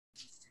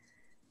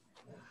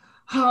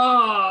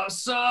It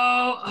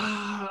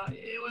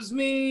was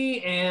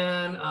me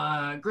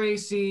and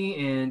Gracie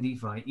and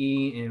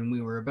DPhiE, and we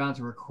were about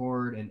to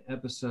record an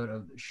episode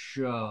of the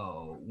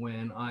show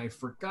when I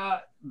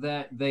forgot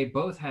that they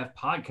both have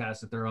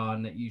podcasts that they're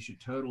on that you should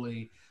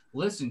totally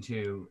listen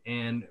to.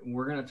 And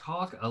we're going to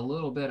talk a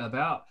little bit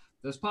about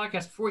those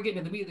podcasts before we get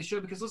into the meat of the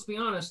show, because let's be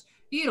honest,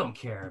 you don't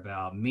care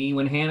about me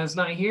when Hannah's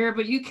not here,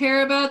 but you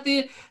care about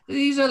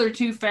these other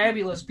two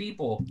fabulous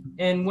people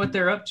and what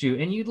they're up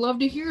to, and you'd love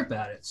to hear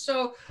about it.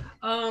 So,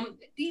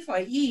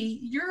 DPhiE,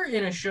 you're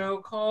in a show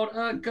called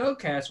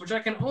GoCast, which I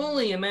can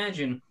only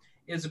imagine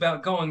is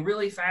about going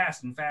really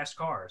fast in fast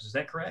cars. Is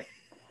that correct?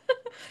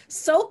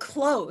 So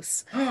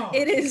close.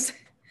 It is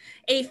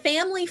a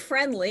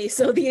family-friendly,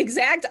 so the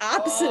exact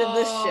opposite of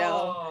this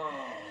show.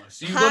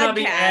 So you will not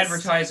be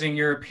advertising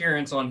your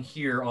appearance on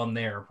here, on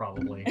there,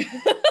 probably.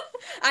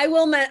 I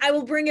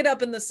will bring it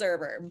up in the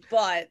server,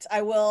 but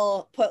I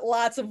will put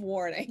lots of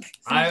warnings.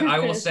 I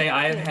will say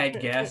I have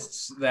had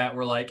guests that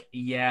were like,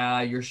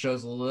 yeah, your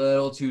show's a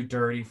little too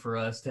dirty for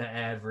us to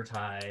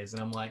advertise.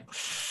 And I'm like,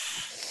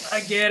 I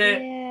get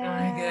it.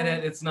 Yeah. I get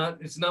it. It's not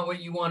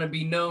what you want to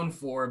be known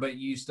for, but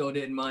you still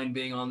didn't mind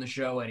being on the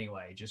show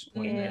anyway. Just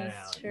pointing that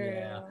out. True.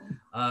 Yeah.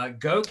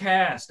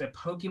 GoCast, a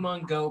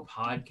Pokemon Go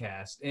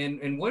podcast.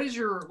 And what is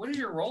your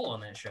role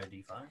on that show,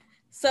 DPhiE?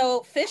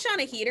 So Fish on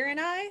a Heater and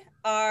I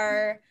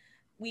are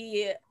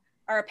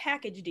a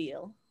package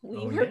deal.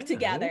 We work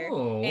together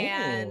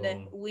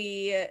and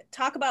we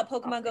talk about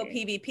Pokemon Go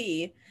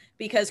PvP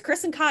because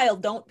Chris and Kyle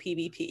don't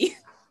PvP.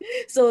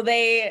 So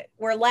they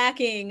were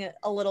lacking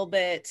a little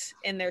bit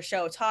in their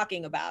show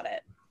talking about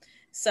it.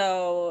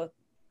 So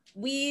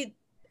we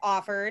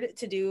offered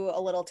to do a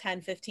little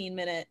 10-15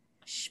 minute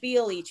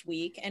spiel each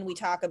week, and we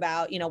talk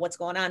about what's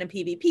going on in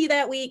PvP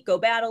that week, Go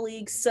Battle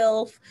League,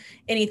 Sylph,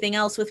 anything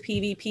else with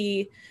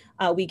PvP.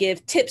 We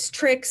give tips,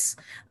 tricks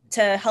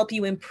to help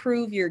you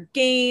improve your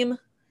game,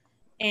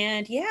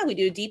 and we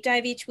do a deep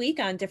dive each week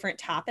on different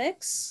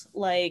topics,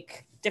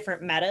 like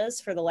different metas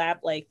for the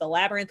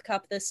Labyrinth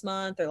Cup this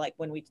month, or like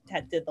when we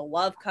did the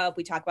Love Cup,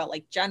 we talk about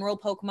like general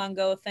Pokemon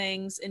Go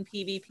things in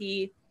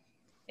PvP.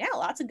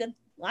 Lots of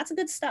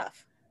good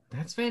stuff.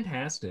 That's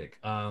fantastic.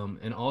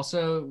 And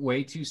also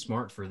way too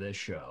smart for this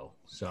show.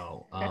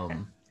 So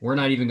we're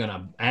not even going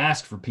to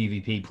ask for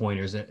PvP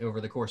pointers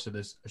over the course of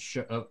this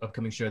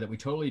upcoming show that we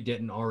totally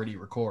didn't already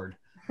record.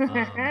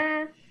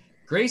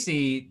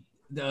 Gracie,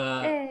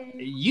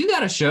 you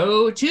got a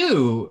show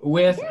too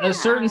with a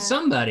certain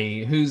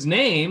somebody whose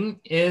name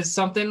is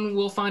something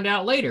we'll find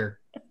out later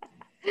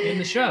in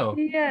the show.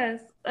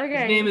 Yes.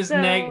 Okay.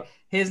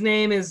 His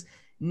name is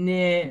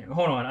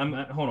hold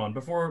on.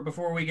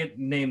 Before we get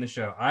name the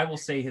show, I will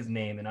say his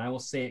name and I will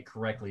say it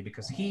correctly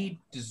because he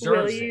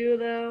deserves it. Will you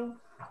though?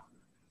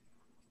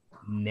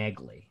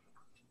 Negley.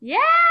 Yeah.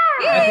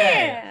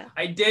 Okay.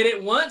 I did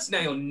it once. Now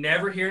you'll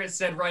never hear it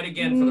said right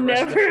again for the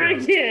rest of the show. Never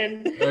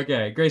again.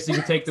 Okay, Grace, you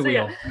can take the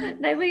wheel. Yeah.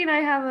 Negley and I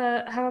have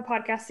a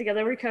podcast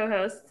together. We're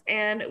co-hosts,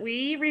 and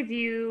we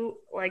review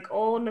like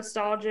old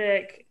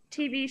nostalgic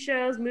TV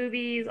shows,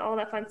 movies, all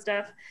that fun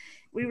stuff.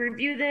 We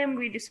review them,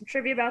 we do some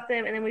trivia about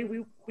them, and then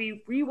we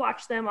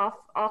rewatch them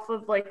off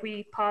of like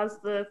we pause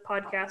the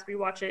podcast,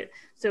 rewatch it,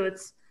 so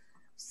it's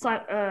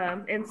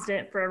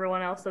instant for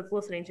everyone else that's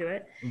listening to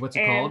it. What's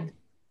it called?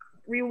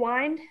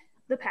 Rewind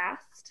the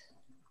Past.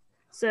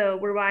 So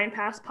Rewind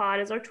Past Pod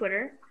is our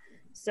Twitter.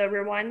 So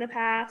rewind the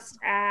past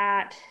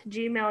at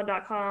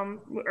gmail.com,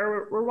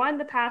 or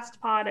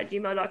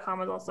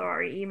rewindthepastpod@gmail.com is also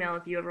our email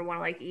if you ever want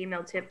to like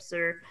email tips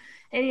or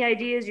any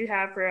ideas you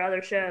have for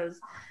other shows.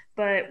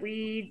 But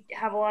we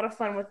have a lot of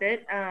fun with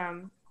it.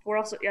 We're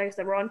also, like I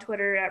said, we're on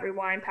Twitter at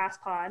Rewind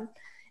Past Pod.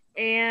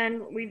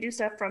 And we do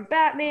stuff from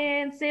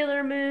Batman,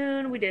 Sailor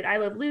Moon. We did I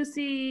Love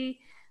Lucy.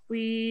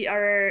 We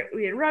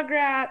did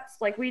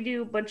Rugrats. Like we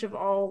do a bunch of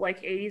all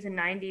like 80s and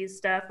 90s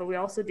stuff, but we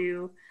also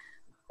do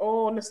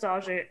old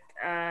nostalgic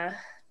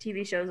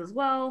TV shows as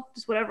well.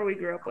 Just whatever we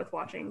grew up with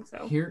watching.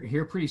 So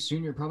here pretty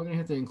soon you're probably gonna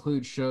have to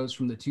include shows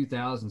from the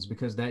 2000s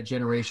because that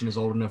generation is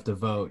old enough to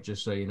vote.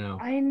 Just so you know.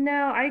 I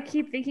know. I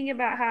keep thinking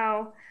about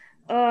how,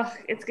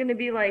 it's gonna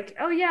be like,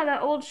 oh yeah,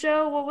 that old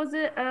show. What was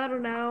it? I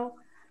don't know.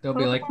 They'll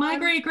be like, my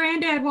great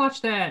granddad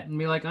watched that, and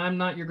be like, I'm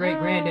not your great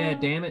granddad.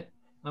 Damn it,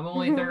 I'm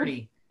only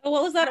 30. Oh,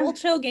 what was that old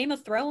show? Game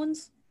of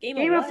Thrones. Game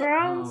of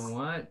Thrones. Oh,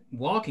 what?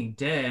 Walking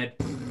Dead.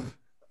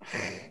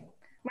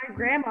 My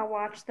grandma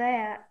watched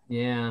that.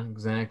 Yeah,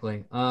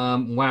 exactly.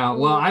 Wow.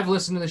 Well, I've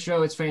listened to the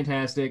show. It's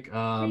fantastic.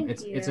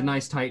 It's a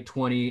nice tight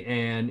 20,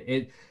 and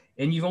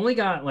you've only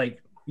got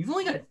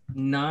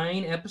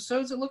 9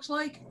 episodes. It looks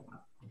like.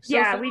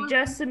 We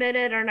just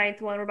submitted our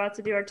 9th one. We're about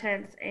to do our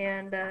 10th,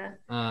 and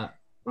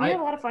we had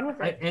a lot of fun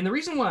with it. And the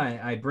reason why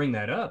I bring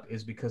that up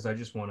is because I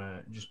just want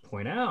to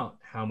point out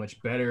how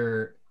much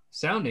better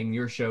sounding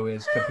your show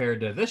is compared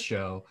to this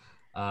show.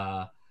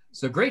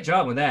 So great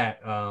job with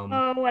that.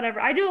 Whatever.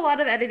 I do a lot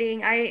of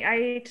editing.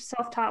 I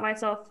self-taught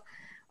myself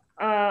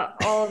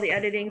all of the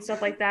editing,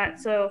 stuff like that.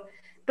 So,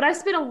 but I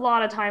spent a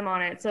lot of time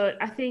on it. So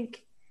I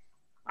think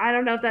I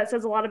don't know if that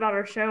says a lot about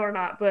our show or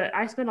not, but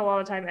I spend a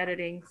lot of time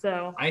editing,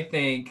 so. I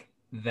think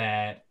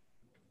that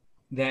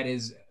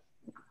is,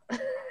 I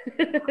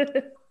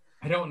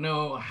don't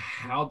know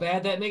how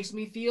bad that makes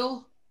me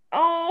feel.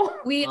 Oh,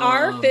 we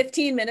are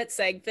 15 minutes,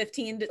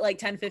 15 to like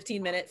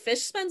 10-15 minute.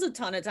 Fish spends a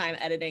ton of time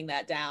editing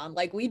that down.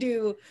 Like we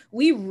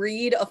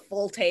read a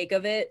full take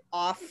of it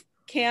off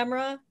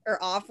camera or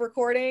off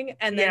recording,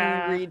 and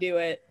then we redo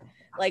it.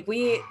 Like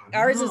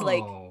ours is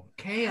like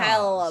chaos.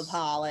 Hella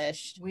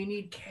polished. We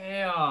need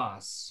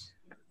chaos.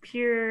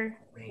 Pure.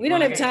 We don't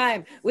have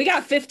time. We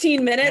got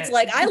 15 minutes.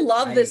 Like I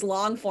love this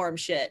long form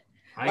shit.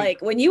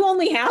 Like when you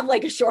only have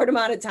like a short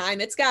amount of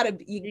time, it's gotta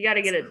be you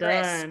gotta get it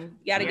done.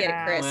 You gotta get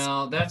it crisp.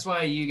 Well, that's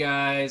why you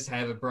guys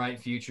have a bright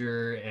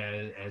future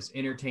as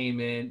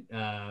entertainment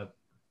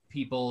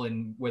people,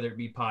 and whether it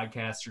be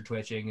podcasts or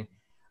twitching.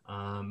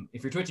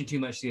 If you're twitching too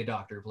much, see a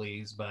doctor,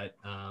 please. But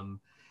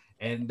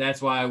and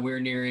that's why I'm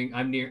nearing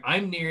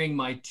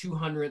my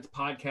 200th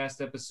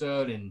podcast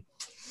episode and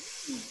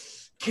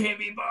can't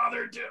be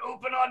bothered to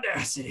open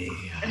Audacity.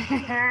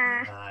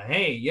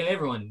 Hey, yeah,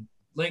 everyone.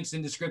 Links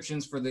in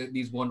descriptions for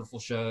these wonderful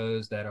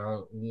shows that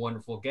our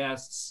wonderful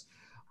guests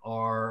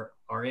are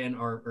going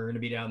to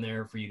be down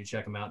there for you to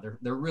check them out.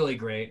 They're really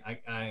great.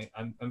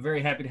 I'm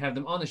very happy to have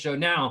them on the show.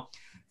 Now,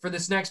 for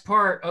this next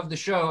part of the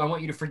show, I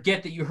want you to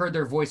forget that you heard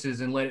their voices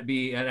and let it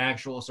be an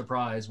actual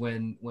surprise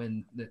when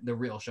the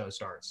real show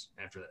starts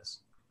after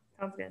this.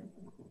 Sounds good.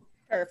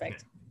 Perfect.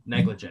 Okay.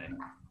 Negligee.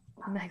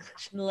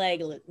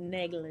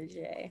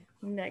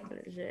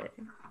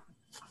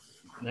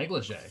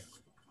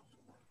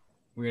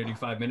 We're going to do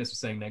 5 minutes of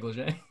saying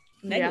negligee.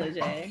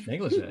 Negligee. I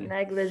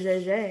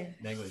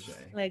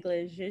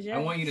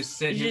want you to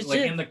sit like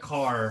in the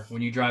car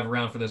when you drive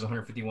around for those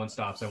 151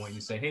 stops. I want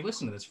you to say, hey,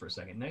 listen to this for a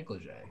second.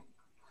 Negligee.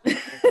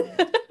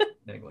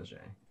 Negligee.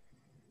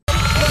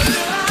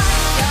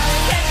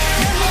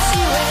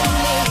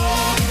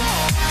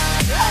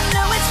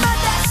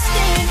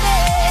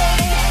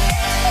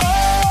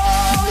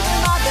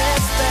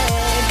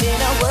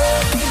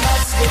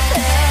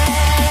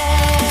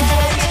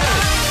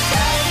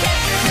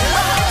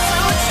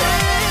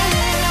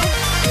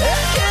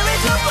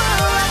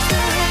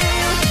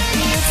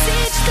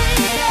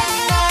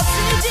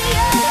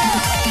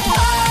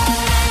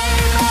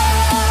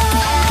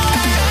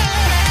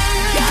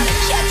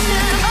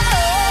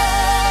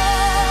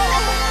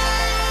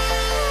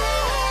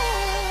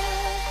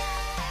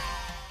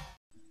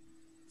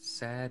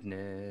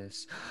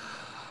 Sadness.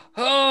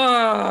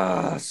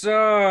 Oh,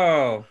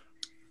 so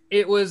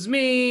it was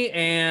me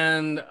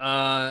and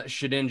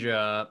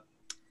Shedinja,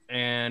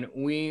 and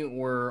we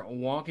were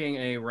walking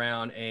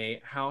around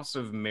a house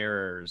of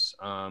mirrors,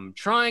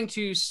 trying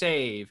to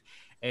save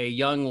a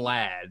young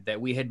lad that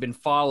we had been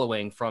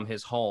following from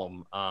his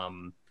home.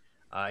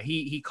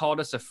 He called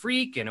us a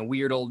freak and a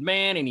weird old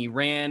man, and he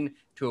ran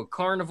to a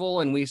carnival,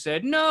 and we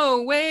said,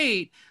 no,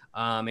 wait.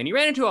 And he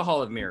ran into a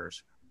hall of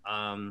mirrors.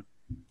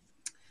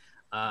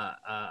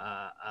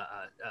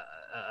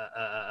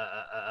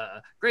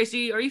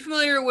 Gracie, are you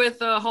familiar with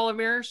Hall of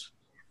Mirrors?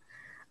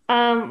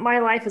 My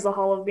life is a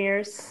hall of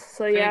mirrors,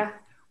 so yeah.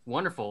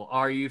 Wonderful.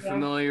 Are you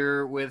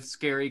familiar with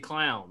scary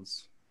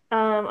clowns?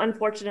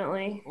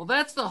 Unfortunately. Well,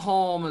 that's the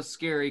home of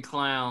scary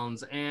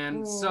clowns,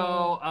 and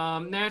so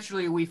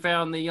naturally we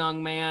found the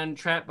young man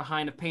trapped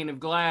behind a pane of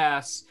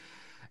glass,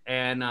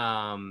 and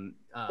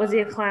was he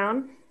a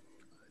clown?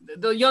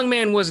 The young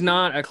man was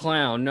not a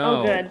clown.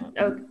 No. Oh, good.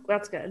 Oh,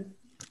 that's good.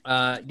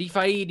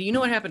 DPhiE, do you know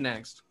what happened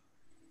next?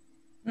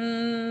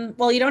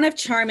 Well, you don't have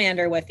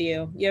Charmander with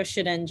you. You have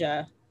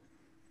Shedinja.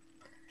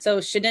 So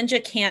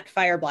Shedinja can't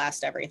fire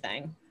blast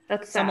everything.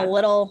 That's sad. So I'm a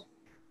little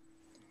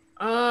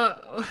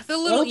the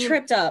little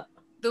tripped up.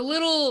 The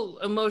little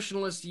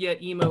emotionless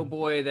yet emo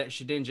boy that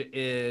Shedinja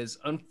is,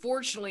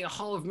 unfortunately, a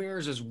Hall of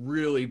Mirrors is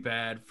really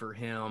bad for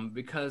him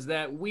because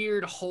that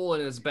weird hole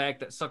in his back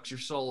that sucks your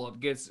soul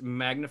up gets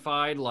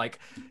magnified,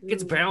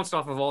 gets bounced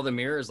off of all the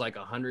mirrors like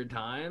 100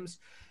 times.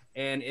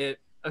 And it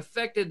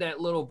affected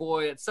that little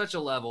boy at such a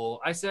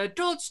level. I said,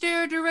 don't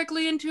stare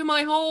directly into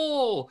my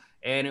hole.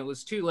 And it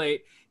was too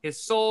late.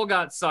 His soul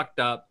got sucked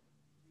up.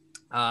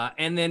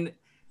 And then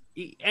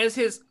as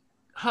his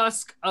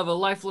husk of a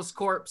lifeless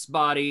corpse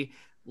body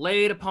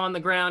laid upon the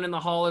ground in the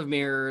Hall of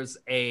Mirrors,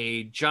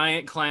 a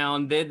giant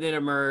clown then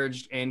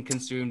emerged and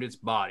consumed its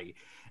body.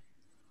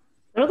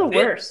 They're the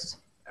worst.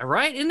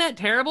 Right? Isn't that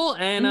terrible?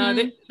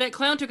 And that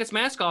clown took its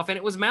mask off, and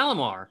it was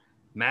Malamar,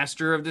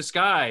 Master of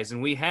Disguise.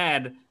 And we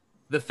had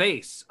the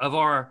face of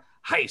our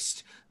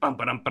heist. Bum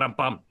ba dum ba dum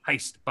bum.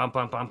 Heist. Bum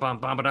bum bum bum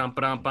bum ba dum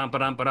ba dum bum ba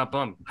dum ba dum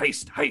bum.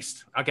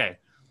 Heist. Okay.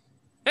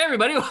 Hey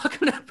everybody,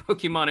 welcome to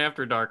Pokemon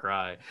After Dark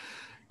Rye.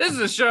 This is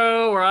a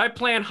show where I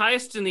plan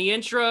heists in the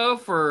intro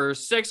for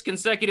 6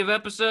 consecutive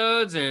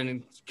episodes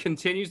and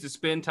continues to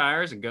spin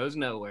tires and goes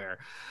nowhere.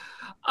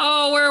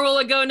 Oh, where will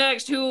it go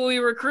next? Who will we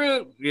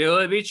recruit? Will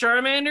it be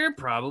Charmander?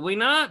 Probably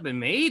not, but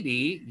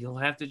maybe. You'll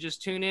have to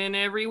just tune in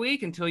every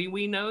week until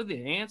we know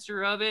the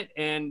answer of it.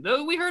 And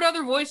though we heard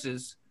other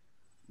voices,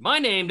 My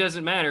name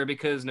doesn't matter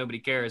because nobody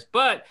cares.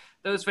 But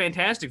those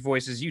fantastic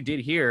voices you did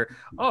hear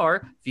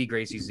are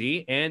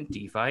vGraciez and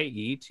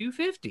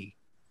DPhiE250.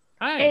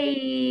 Hi.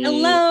 Hey.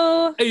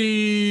 Hello.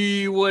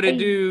 Hey, what it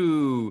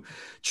do?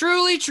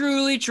 Truly,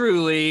 truly,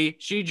 truly,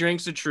 she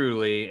drinks a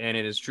truly, and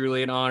it is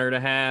truly an honor to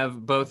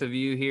have both of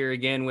you here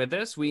again with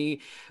us. We've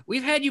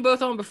had you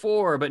both on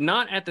before, but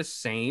not at the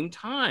same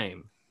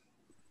time.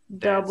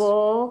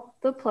 Double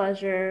the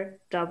pleasure,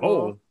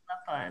 double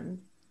the fun.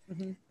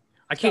 Mm-hmm.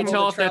 I can't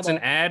tell if that's an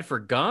ad for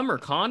gum or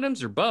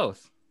condoms or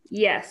both.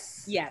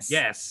 Yes. Yes.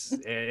 Yes.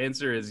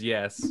 Answer is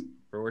yes,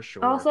 for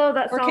sure. Also,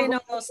 that sounds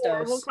like a Los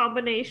horrible Dos.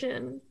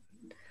 combination.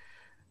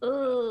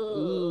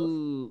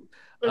 Ooh.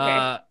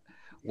 Okay.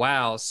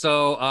 Wow.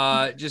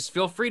 So just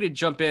feel free to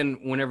jump in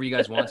whenever you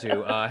guys want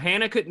to.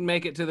 Hannah couldn't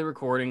make it to the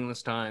recording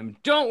this time.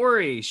 Don't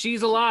worry.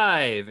 She's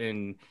alive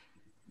and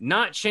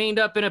not chained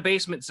up in a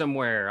basement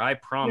somewhere. I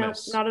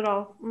promise. No, not at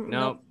all.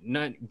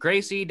 No,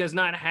 Gracie does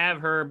not have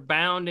her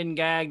bound and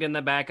gagged in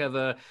the back of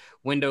a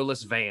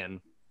windowless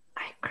van.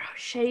 I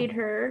crocheted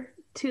her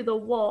to the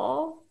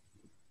wall.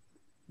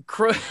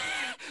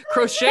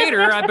 Crocheted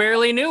her? I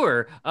barely knew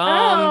her.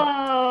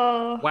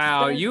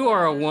 Wow, you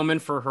are a woman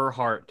for her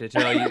heart, to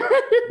tell you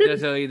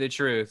the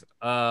truth.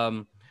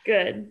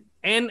 Good.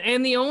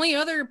 And the only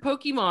other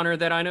Pokemoner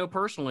that I know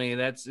personally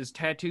that's as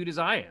tattooed as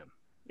I am.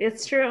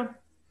 It's true.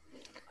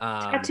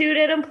 Tattooed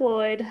and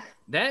employed.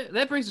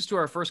 That brings us to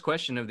our first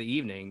question of the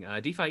evening.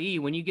 DPhiE,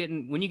 when you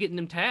getting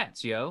them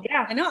tats, yo?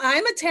 Yeah. I know.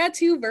 I'm a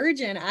tattoo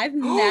virgin. I've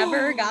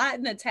never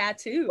gotten a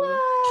tattoo.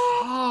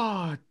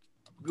 Oh,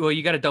 well,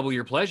 you got to double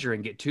your pleasure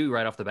and get 2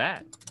 right off the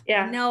bat.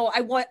 Yeah. No, I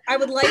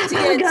would like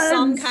to get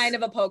some kind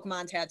of a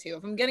Pokemon tattoo.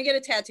 If I'm gonna get a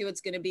tattoo, it's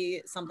gonna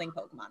be something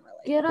Pokemon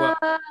related. Get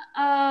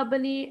a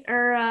bunny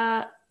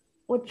or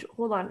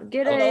hold on.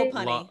 Get a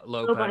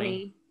low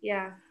punny.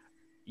 Yeah.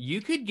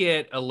 You could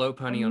get a low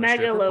punny on a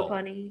mega stripper low pole.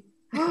 Punny.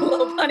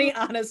 Low punny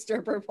on a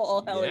stripper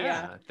pole. Hell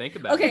yeah. Think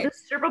about it. Okay. The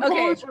stripper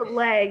pole is your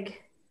leg.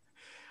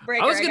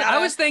 Breaker, I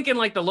was thinking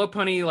like the low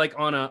punny like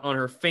on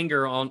her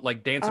finger, on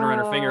like dancing around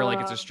her finger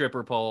like it's a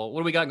stripper pole. What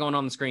do we got going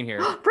on the screen here?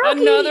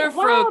 Another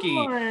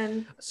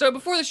Froakie. So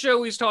before the show,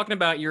 we was talking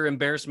about your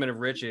embarrassment of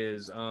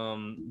riches,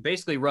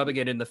 basically rubbing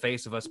it in the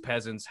face of us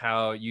peasants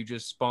how you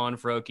just spawn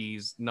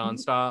Froakies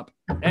nonstop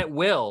at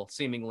will,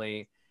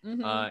 seemingly,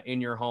 in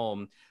your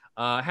home.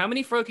 How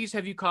many Froakies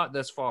have you caught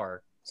thus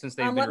far since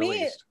they've been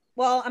released?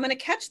 Well, I'm gonna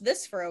catch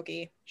this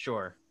Froakie.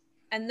 Sure.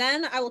 And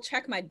then I will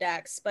check my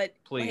decks, but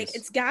like,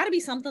 it's got to be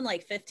something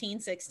like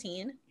 15,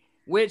 16.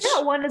 Which I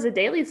got one as a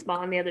daily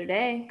spawn the other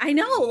day. I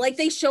know, like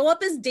they show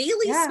up as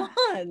daily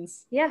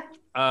spawns. Yeah.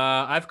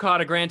 I've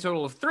caught a grand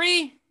total of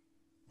 3.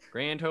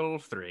 Grand total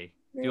of 3.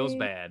 Feels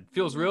bad.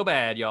 Feels real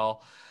bad,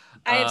 y'all.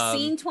 I have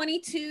seen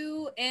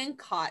 22 and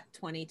caught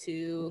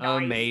 22.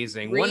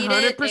 Amazing. Read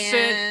 100%.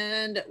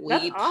 And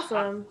that's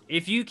awesome.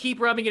 If you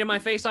keep rubbing it in my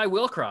face, I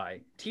will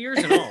cry. Tears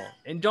and all.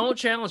 And don't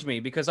challenge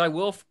me because I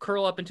will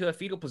curl up into a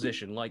fetal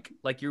position like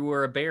you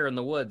were a bear in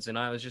the woods and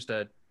I was just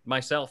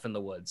myself in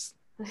the woods.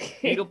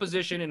 Fetal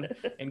position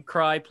and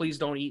cry, please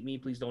don't eat me,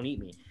 please don't eat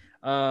me.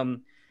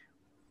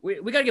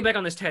 We got to get back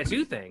on this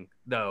tattoo thing,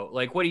 though.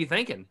 Like, what are you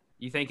thinking?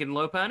 You thinking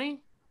low punny?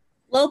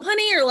 Low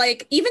punny or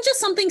like even just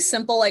something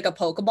simple like a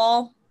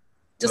Pokeball?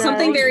 Just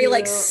something very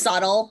like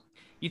subtle.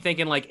 You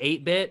thinking like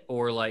 8-bit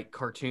or like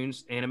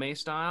cartoons anime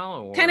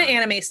style? Or kind of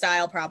anime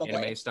style, probably.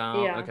 Anime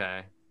style? Yeah.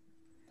 Okay.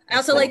 I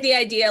also like the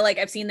idea, like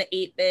I've seen the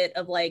 8-bit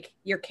of like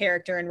your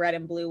character in red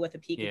and blue with a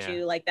Pikachu.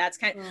 Yeah. Like that's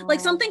kind of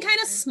like something kind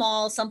of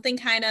small, something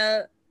kind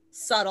of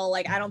subtle.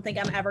 Like I don't think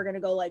I'm ever gonna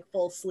go like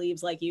full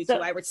sleeves like you two.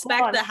 I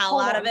respect the hell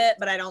out of it,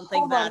 but I don't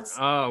think that's.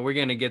 Oh, we're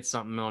gonna get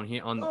something on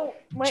here on. Oh,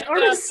 my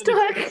arm is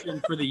stuck.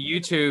 For the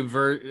YouTube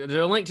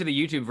the link to the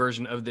YouTube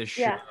version of this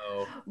show. Yeah.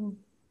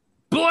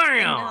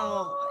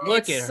 Blam!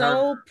 Look at her.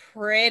 So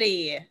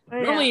pretty.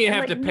 Normally you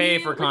have to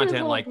pay for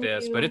content like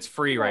this, but it's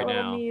free right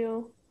now.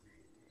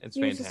 It's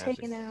fantastic.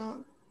 Just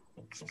out.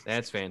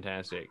 That's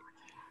fantastic.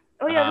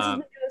 Oh yeah, this is the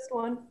newest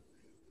one.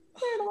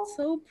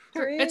 So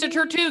pretty. It's a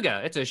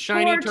Tortuga. It's a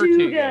shiny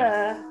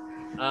Tortuga.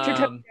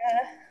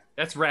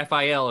 That's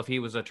Raphael if he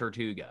was a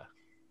Tortuga.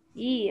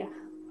 Yeah.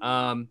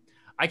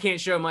 I can't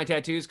show my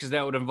tattoos because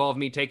that would involve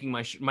me taking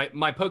my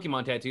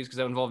Pokemon tattoos because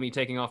that would involve me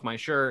taking off my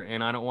shirt,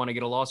 and I don't want to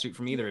get a lawsuit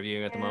from either of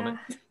you at the moment.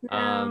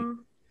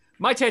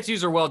 My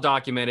tattoos are well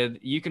documented.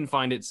 You can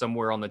find it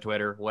somewhere on the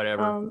Twitter,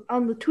 whatever.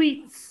 On the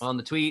tweets. On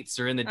the tweets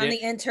or in the on the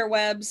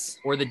interwebs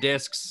or the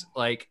discs,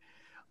 like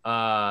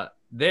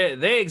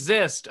they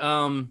exist.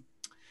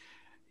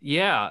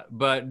 Yeah,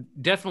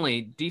 but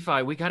definitely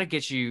DPhiE, we got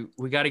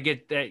to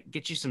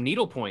get you some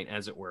needlepoint,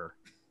 as it were.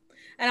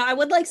 And I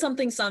would like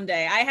something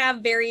someday. I have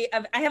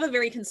a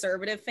very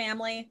conservative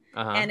family,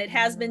 and it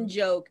has been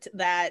joked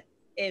that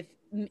if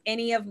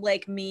any of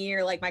like me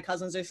or like my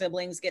cousins or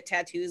siblings get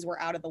tattoos, we're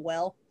out of the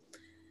well.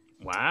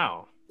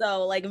 Wow.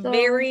 So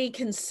very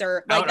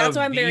conservative. Like that's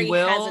why I'm very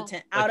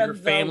hesitant. Out of your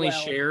family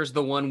shares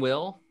the one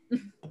will.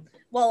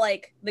 Well,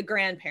 like the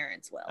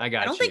grandparents will. I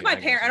don't think my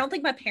I don't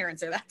think my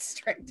parents are that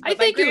strict. But I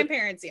think my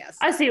grandparents, yes.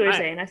 I see what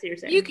you're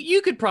saying.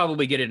 You could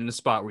probably get it in a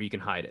spot where you can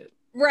hide it.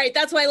 Right.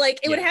 That's why, like,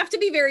 it would have to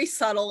be very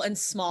subtle and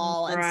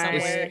small and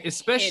somewhere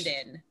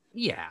hidden.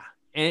 Yeah.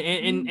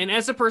 And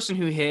as a person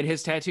who hid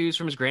his tattoos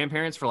from his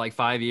grandparents for like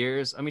 5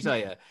 years, let me tell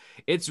you,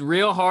 it's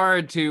real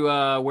hard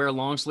to wear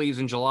long sleeves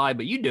in July,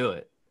 but you do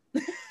it.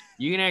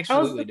 You can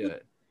absolutely do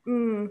it.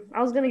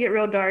 I was gonna get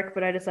real dark,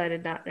 but I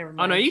decided not. Never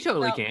mind. Oh no, you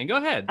totally can. Go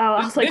ahead. Oh,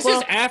 I was like, this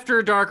is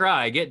after dark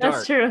eye. Get dark.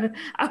 That's true.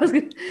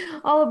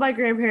 All of my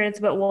grandparents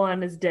but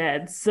one is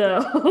dead,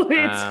 so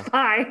it's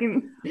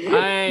fine.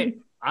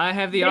 I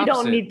have the opposite. They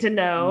don't need to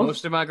know.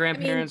 Most of my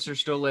grandparents are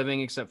still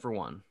living, except for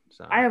one.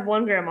 So I have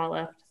one grandma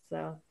left.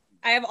 So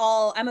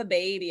I'm a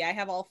baby. I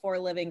have all 4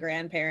 living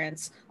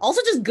grandparents.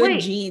 Also, just good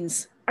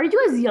genes. Are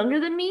you guys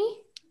younger than me?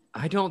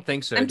 I don't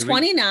think so. I'm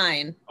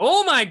 29.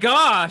 Oh my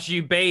gosh,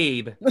 you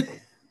babe.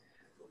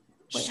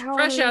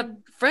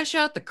 Fresh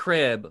out the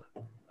crib.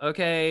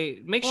 Okay,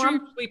 make sure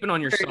you're sleeping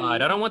on your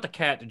side. I don't want the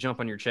cat to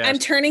jump on your chest. I'm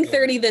turning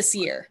 30 this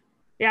year.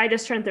 Yeah, I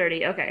just turned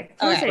 30. Okay.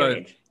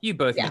 You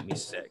both make me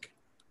sick.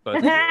 Both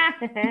of you,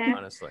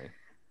 honestly.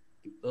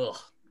 Ugh.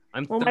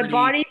 I'm 30, my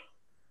body.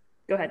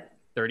 Go ahead.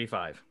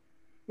 35.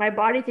 My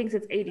body thinks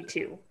it's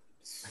 82.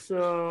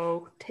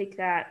 So take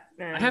that.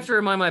 I have to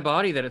remind my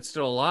body that it's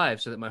still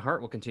alive so that my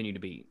heart will continue to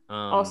beat.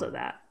 Also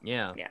that.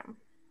 Yeah.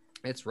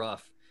 It's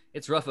rough.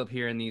 It's rough up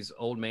here in these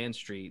old man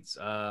streets.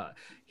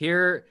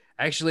 Here,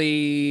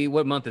 actually,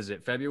 what month is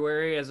it?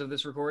 February as of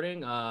this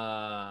recording?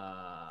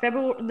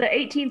 February, the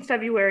 18th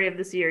February of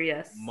this year,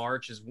 yes.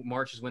 March is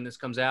when this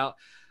comes out.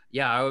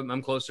 Yeah,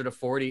 I'm closer to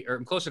 40, or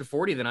I'm closer to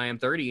 40 than I am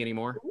 30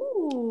 anymore.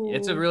 Ooh.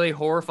 It's a really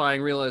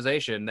horrifying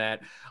realization that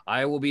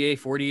I will be a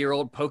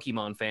 40-year-old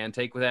Pokemon fan.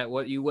 Take with that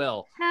what you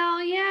will.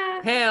 Hell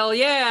yeah. Hell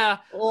yeah.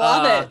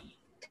 Love it.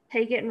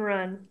 Take it and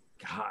run.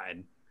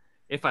 God,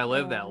 if I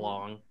live that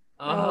long.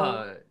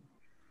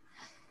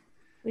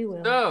 We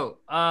will. So,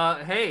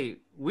 hey,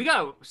 we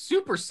got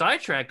super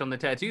sidetracked on the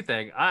tattoo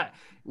thing.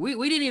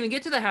 We didn't even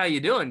get to the how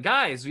you doing,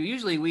 guys.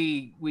 Usually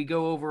we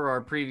go over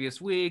our previous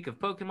week of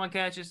Pokemon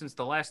catches since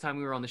the last time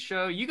we were on the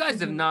show. You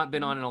guys have not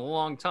been on in a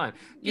long time.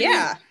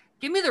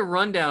 Give me the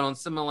rundown on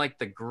some of like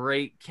the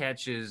great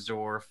catches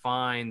or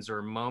finds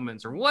or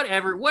moments or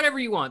whatever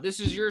you want. This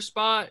is your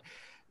spot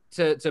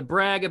to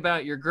brag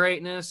about your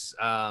greatness.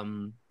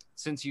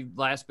 Since you've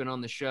last been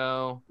on the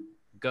show.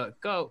 Go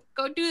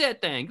do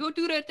that thing. Go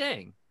do that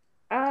thing.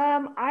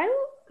 I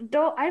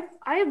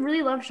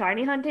really love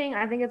shiny hunting.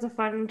 I think it's a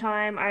fun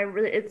time.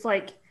 It's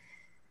like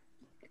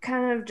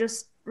kind of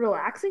just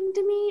relaxing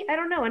to me. I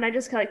don't know. And I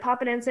just like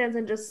pop an incense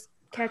and just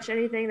catch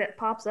anything that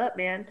pops up,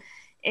 man.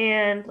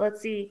 And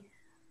let's see,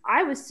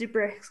 I was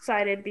super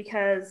excited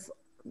because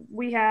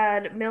we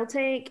had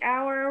Miltank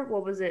Hour.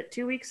 What was it?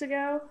 2 weeks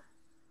ago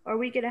or a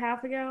week and a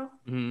half ago?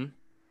 Mm-hmm.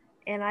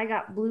 And I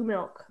got blue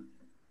milk.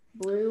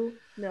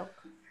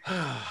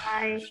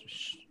 I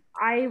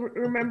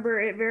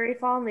remember it very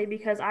fondly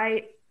because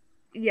I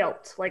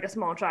yelped like a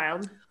small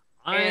child.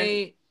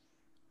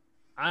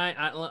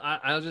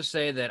 I'll just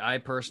say that I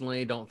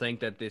personally don't think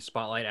that the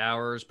Spotlight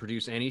Hours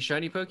produce any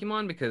shiny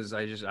Pokemon because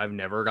I've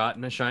never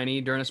gotten a shiny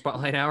during a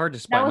Spotlight Hour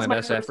despite my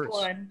best efforts.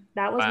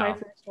 That was my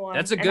first one.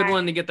 That's a good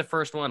one to get the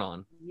first one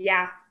on.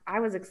 Yeah, I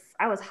was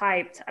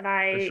hyped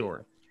and for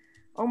sure.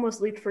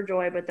 Almost leaped for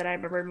joy, but then I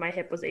remembered my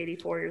hip was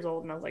 84 years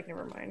old and I was like,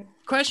 never mind.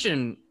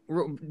 Question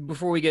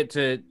before we get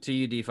to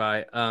you,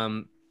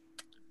 DPhiE.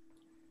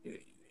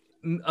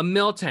 A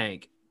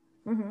Miltank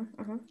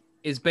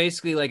is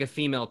basically like a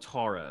female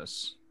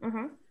Tauros,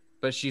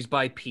 but she's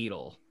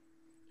bipedal.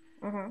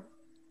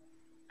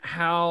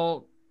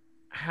 How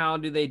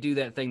do they do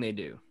that thing they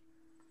do?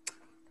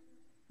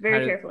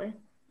 Very carefully.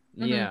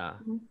 Yeah.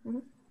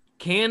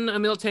 Can a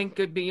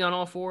Miltank be on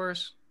all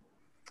fours?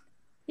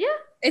 Yeah.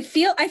 I've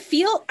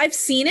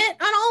seen it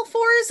on all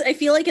fours. I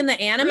feel like in the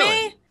anime.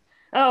 Really?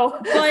 Oh,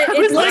 but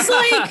it looks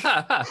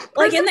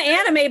like in the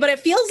anime, but it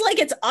feels like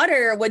its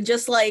udder would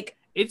just like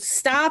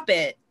stop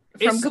it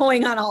from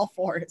going on all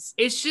fours.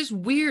 It's just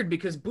weird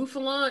because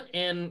Bouffalant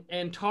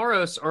and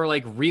Tauros are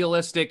like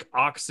realistic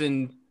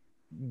oxen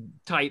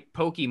type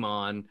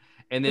Pokemon,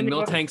 and then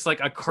Miltank's like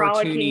a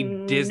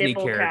cartoony Disney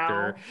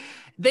character. Cow.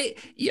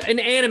 An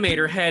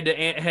animator had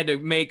to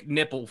make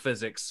nipple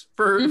physics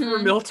for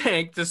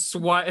Miltank to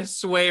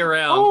sway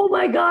around. Oh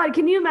my god!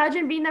 Can you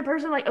imagine being that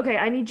person? Like, okay,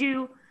 I need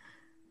you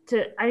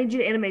to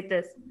animate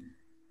this,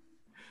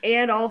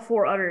 and all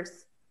 4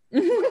 udders.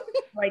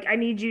 Like, I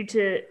need you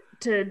to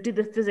do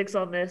the physics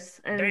on this.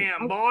 And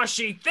damn, boss,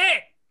 she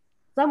thick.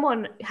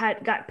 Someone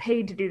got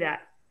paid to do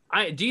that.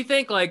 Do you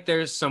think like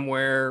there's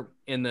somewhere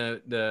in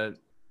the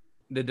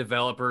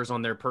developers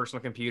on their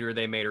personal computer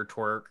they made her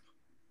twerk?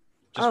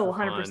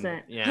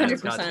 100%. Yeah, 100%.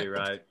 it's got to,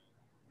 right?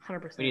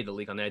 100%. We need to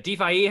leak on that.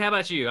 DPhiE, how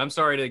about you? I'm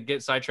sorry to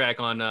get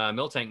sidetracked on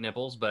Miltank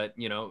nipples, but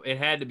it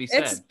had to be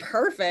said. It's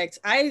perfect.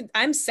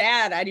 I'm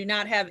sad I do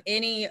not have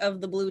any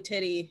of the blue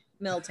titty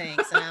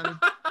Miltanks, and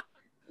I'm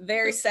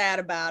very sad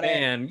about it.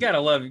 Man, gotta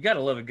love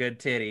a good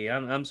titty.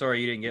 I'm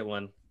sorry you didn't get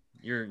one.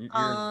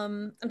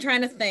 I'm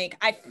trying to think.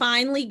 I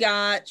finally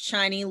got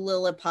shiny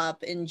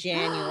Lillipup in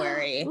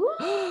January.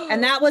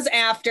 And that was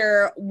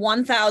after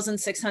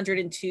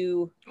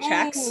 1,602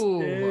 checks.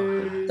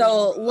 Ooh.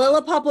 So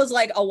Lillipup was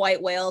like a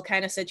white whale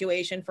kind of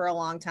situation for a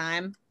long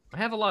time. I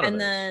have a lot of those.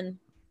 And then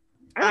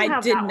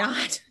I did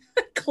not.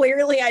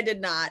 Clearly I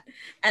did not.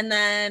 And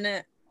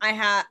then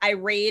I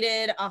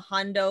raided a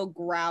hundo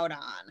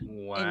Groudon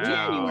in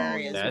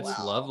January as well.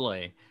 That's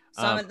lovely.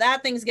 So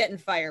that thing's getting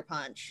fire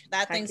punch.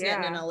 That thing's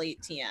getting an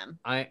elite TM.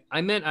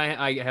 I meant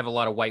I have a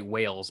lot of white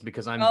whales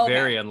because I'm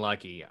very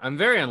unlucky. I'm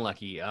very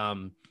unlucky. I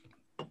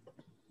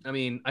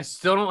mean, I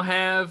still don't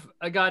have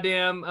a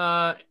goddamn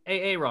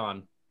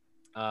Aaron.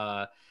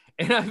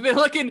 And I've been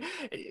looking,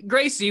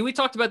 Gracie, we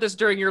talked about this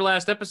during your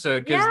last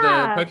episode because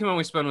the Pokemon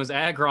we spun was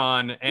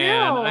Aggron,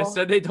 and I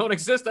said they don't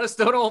exist. I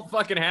still don't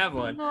fucking have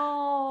one.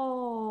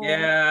 No.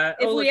 Yeah.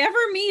 If we ever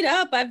meet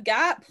up, I've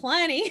got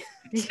plenty.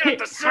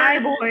 Hi,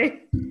 boy.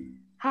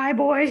 Hi,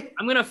 boy.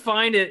 I'm going to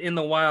find it in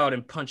the wild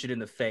and punch it in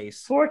the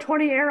face.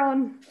 420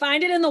 Aaron.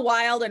 Find it in the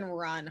wild and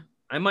run.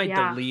 I might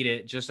delete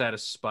it just out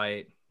of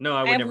spite. No,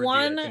 I would never do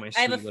that to my sweet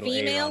I have a little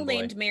female Aaron boy.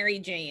 named Mary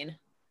Jane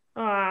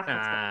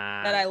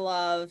that I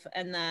love.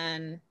 And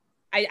then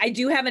I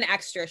do have an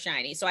extra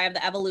shiny. So I have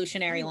the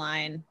evolutionary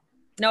line.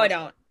 No, I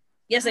don't.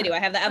 Yes, I do. I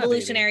have the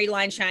evolutionary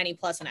line shiny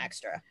plus an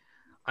extra.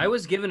 I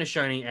was given a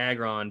shiny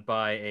Aggron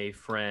by a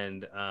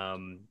friend,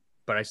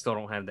 but I still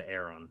don't have the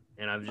Aaron,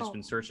 and I've just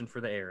been searching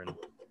for the Aaron.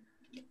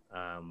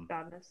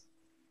 Godness.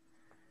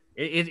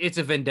 It's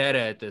a vendetta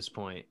at this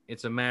point.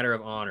 It's a matter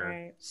of honor.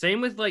 Right. Same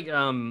with like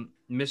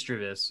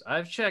Mischievous.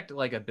 I've checked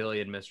like a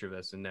billion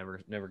Mischievous and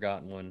never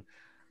gotten one.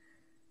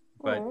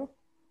 But go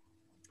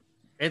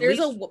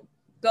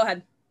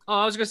ahead. Oh,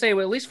 I was gonna say,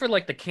 well, at least for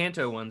like the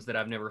Kanto ones that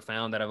I've never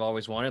found that I've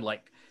always wanted,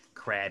 like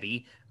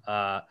Krabby.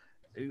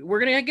 We're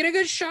gonna get a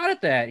good shot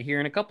at that here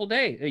in a couple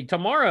days.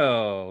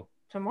 Tomorrow,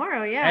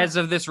 yeah. As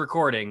of this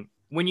recording,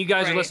 when you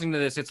guys are listening to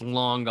this, it's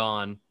long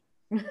gone.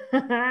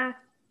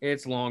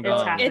 It's long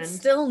gone. It's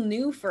still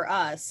new for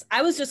us.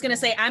 I was just gonna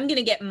say I'm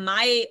gonna get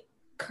my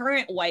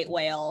current white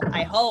whale,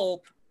 I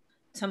hope,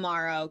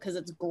 tomorrow because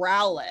it's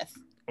Growlithe.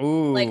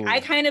 Ooh. Like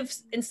I kind of,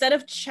 instead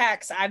of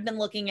checks, I've been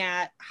looking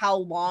at how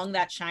long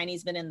that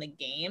shiny's been in the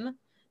game.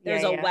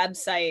 There's a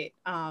website,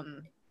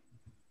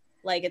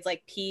 like it's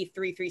like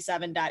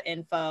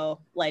p337.info,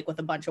 like with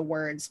a bunch of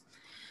words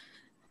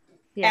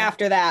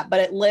after that, but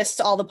it lists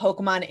all the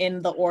Pokemon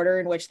in the order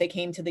in which they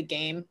came to the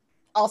game.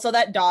 Also,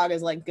 that dog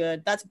is like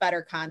good. That's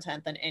better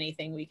content than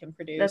anything we can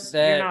produce.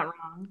 You're not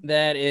wrong.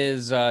 That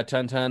is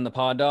Tun the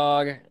pod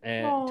dog.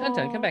 And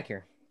Tun, come back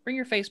here. Bring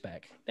your face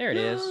back. There it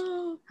is.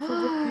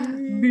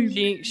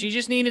 She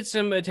just needed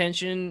some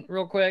attention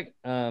real quick.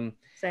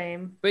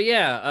 Same. But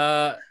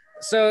yeah,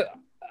 so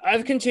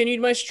I've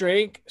continued my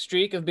streak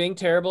of being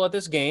terrible at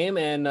this game,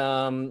 and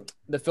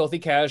the filthy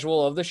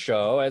casual of the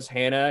show as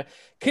Hannah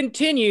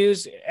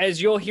continues,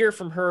 as you'll hear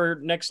from her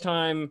next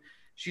time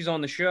she's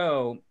on the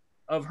show,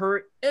 of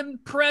her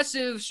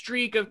impressive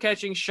streak of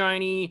catching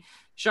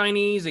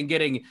shinies and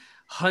getting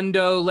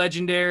hundo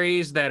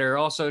legendaries that are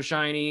also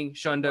shiny,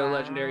 shundo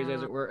legendaries,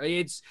 as it were.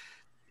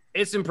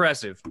 It's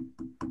impressive,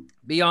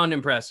 beyond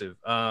impressive.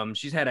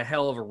 She's had a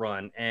hell of a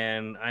run,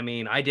 and I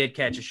mean, I did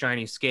catch a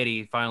shiny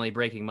Skitty, finally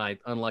breaking my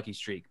unlucky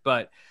streak.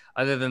 But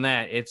other than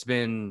that, it's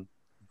been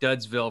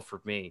Dudsville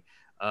for me.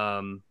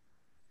 And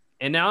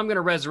now I'm going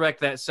to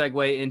resurrect that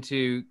segue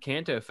into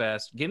Kanto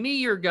Fest. Give me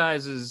your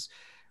guys's.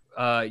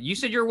 You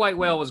said your white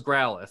whale was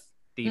Growlithe.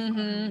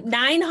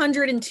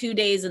 902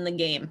 days in the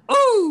game.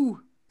 Oh,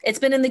 it's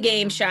been in the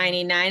game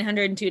shiny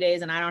 902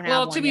 days, and I don't have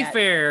one. Well, to be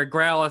fair,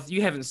 Growlithe,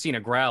 you haven't seen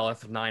a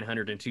Growlithe of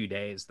 902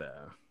 days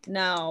though.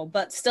 No,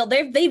 but still,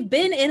 they've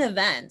been in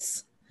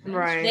events.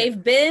 Right.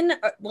 They've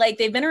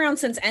been around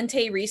since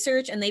Entei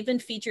Research, and they've been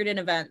featured in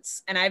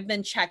events, and I've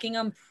been checking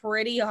them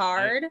pretty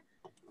hard.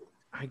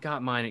 I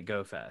got mine at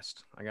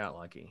GoFest. I got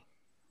lucky.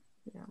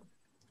 Yeah.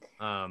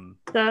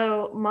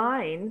 So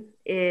mine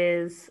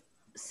is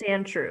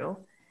Sandshrew,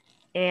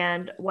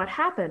 and what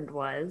happened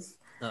was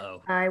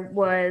it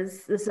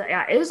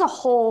was a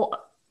whole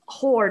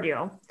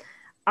ordeal.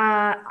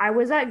 I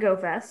was at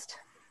GoFest,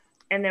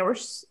 and there were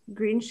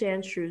green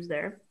Sandshrews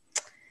there,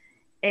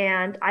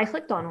 and I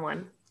clicked on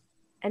one,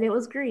 and it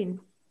was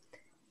green,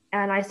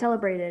 and I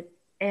celebrated.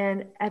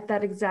 And at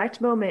that exact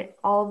moment,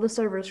 all of the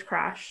servers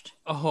crashed.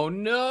 Oh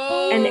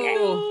no!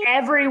 And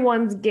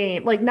everyone's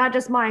game, like not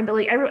just mine, but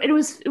like it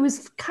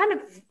was kind of.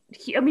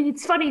 I mean,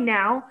 it's funny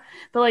now,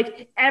 but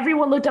like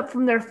everyone looked up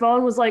from their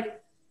phone, was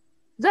like,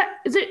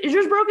 "Is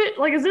yours broken?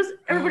 Like, is this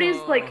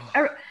everybody's like?"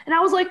 And I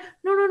was like,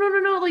 "No!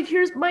 Like,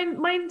 here's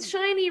mine's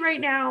shiny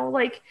right now."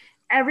 Like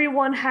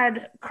everyone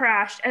had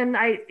crashed, and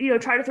I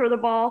tried to throw the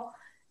ball,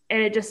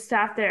 and it just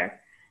sat there.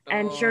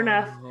 And sure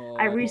enough,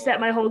 I reset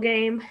my whole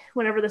game.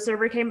 Whenever the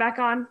server came back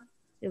on,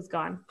 it was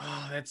gone.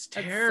 Oh, that's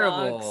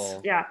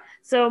terrible. Yeah.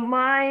 So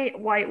my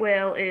white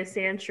whale is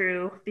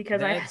Sandshrew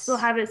because I still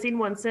haven't seen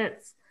one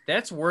since.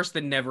 That's worse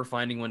than never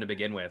finding one to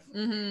begin with.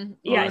 Mm-hmm.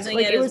 Yeah,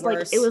 it was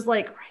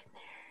like right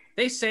there.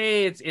 They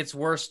say it's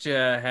worse to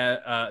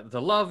have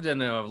the loved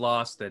and have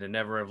lost than to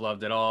never have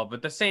loved at all,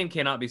 but the same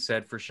cannot be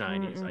said for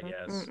shinies, I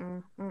guess.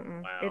 Wow.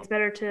 Wow. It's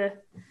better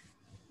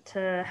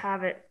to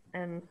have it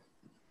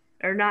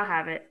or not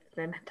have it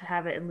than to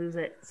have it and lose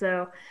it.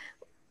 So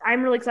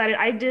I'm really excited.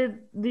 I did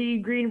the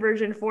green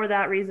version for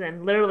that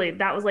reason. Literally,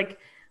 that was like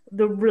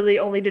the really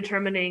only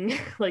determining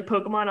like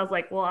Pokemon. I was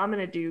like, well, I'm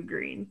gonna do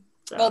green.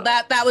 So. Well,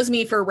 that was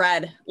me for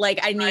red. Like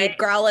I need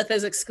Growlithe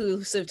is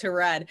exclusive to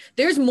red.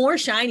 There's more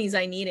shinies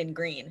I need in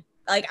green.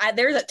 Like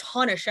there's a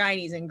ton of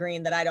shinies in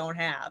green that I don't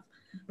have.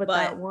 But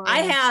I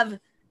have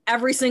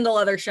every single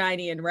other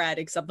shiny in red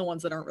except the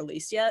ones that aren't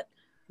released yet.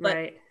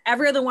 But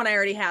every other one I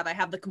already have. I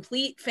have the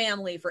complete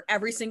family for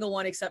every single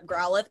one except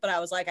Growlithe, but I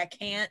was like, I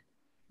can't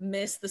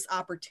miss this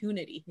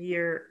opportunity.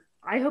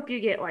 I hope you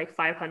get like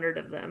 500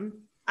 of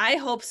them. I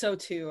hope so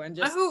too. And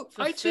just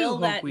I too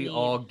hope we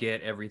all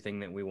get everything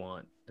that we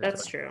want.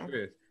 That's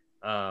true.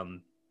 I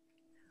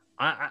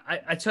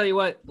tell you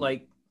what,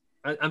 like,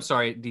 I'm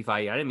sorry,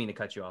 DPhiE, I didn't mean to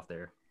cut you off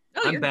there.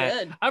 Oh, you're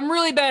good. I'm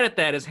really bad at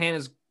that, as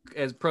Hannah's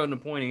as prone to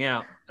pointing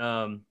out.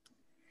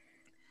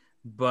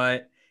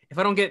 But if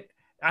I don't get,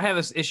 I have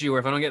this issue where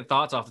if I don't get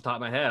thoughts off the top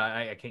of my head,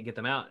 I can't get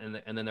them out,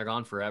 and then they're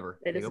gone forever.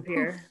 They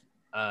disappear.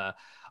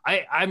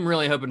 I'm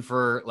really hoping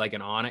for like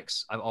an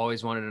Onyx. I've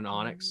always wanted an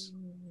Onyx.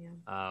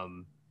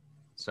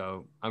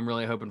 So I'm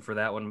really hoping for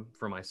that one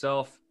for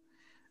myself.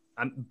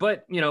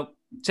 But you know,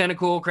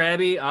 Tentacool,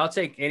 Krabby, I'll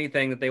take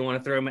anything that they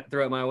want to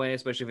throw at my way,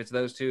 especially if it's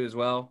those two as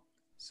well.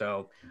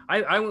 So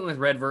I went with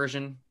red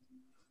version.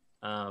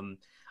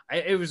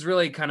 It was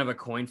really kind of a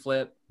coin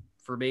flip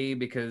for me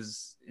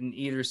because in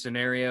either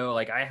scenario,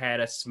 like I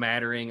had a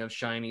smattering of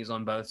shinies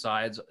on both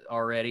sides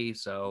already.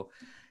 So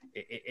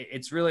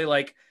it's really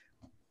like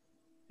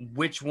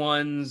which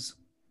ones,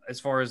 as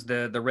far as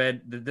the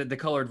red, the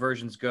colored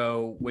versions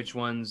go, which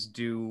ones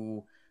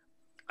do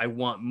I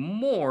want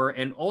more?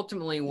 And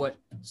ultimately what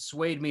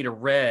swayed me to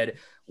red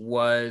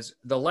was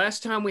the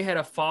last time we had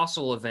a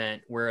fossil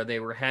event where they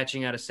were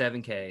hatching out of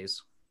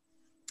 7Ks.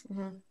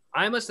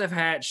 I must have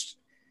hatched,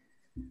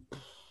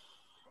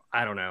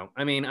 I don't know.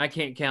 I mean, I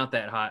can't count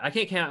that high. I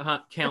can't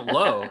count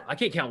low. I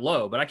can't count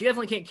low, but I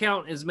definitely can't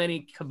count as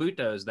many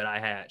Kabutos that I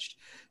hatched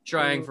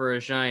trying for a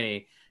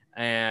shiny.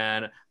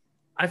 And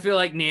I feel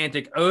like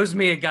Niantic owes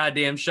me a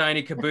goddamn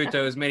shiny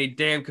Kabuto, as many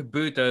damn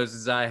Kabutos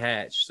as I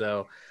hatched.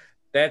 So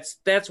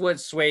that's what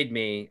swayed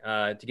me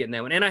to getting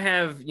that one. And I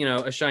have, you know,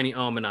 a shiny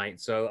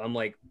Almanite. So I'm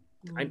like,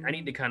 I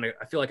need to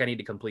I feel like I need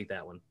to complete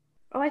that one.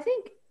 Oh, I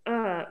think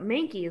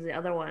Mankey is the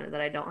other one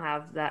that I don't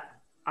have that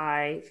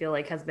I feel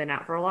like has been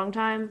out for a long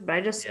time. But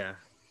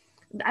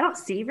I don't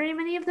see very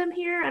many of them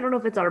here. I don't know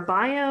if it's our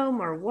biome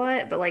or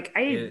what, but like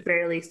I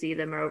barely see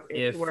them where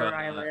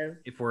I live.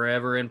 If we're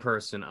ever in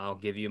person, I'll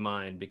give you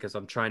mine because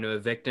I'm trying to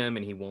evict him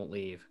and he won't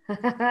leave.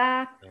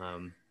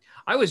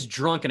 I was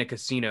drunk in a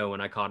casino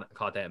when I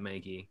caught that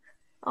Mankey.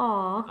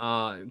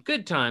 Aw.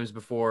 Good times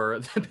before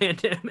the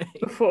pandemic.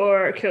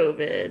 Before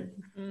COVID.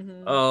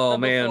 Oh,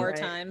 man.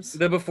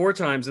 The before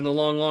times in the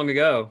long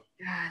ago.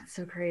 God, it's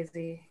so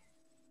crazy.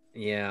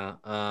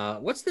 Yeah.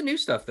 What's the new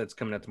stuff that's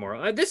coming out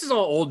tomorrow? This is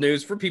all old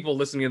news for people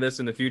listening to this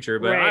in the future,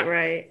 but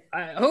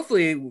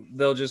hopefully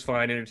they'll just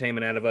find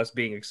entertainment out of us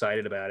being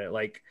excited about it.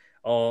 Like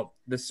all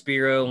the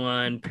Spearow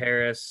line,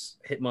 Paris,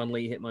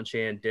 Hitmonlee,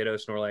 Hitmonchan, Ditto,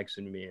 Snorlax,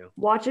 and Mew.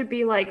 Watch it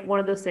be like one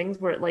of those things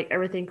where like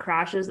everything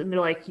crashes and they're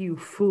like, you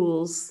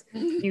fools,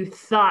 you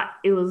thought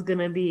it was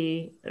gonna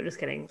be. I'm just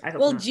kidding. I hope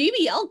not.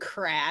 GBL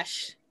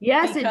crash.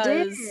 Yes, it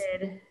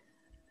did.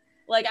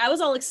 Like I was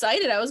all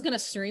excited. I was gonna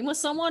stream with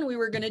someone. We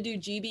were gonna do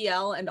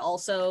GBL, and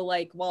also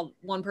like, well,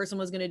 one person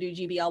was gonna do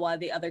GBL while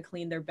the other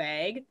cleaned their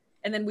bag,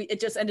 and then it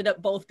just ended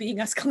up both being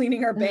us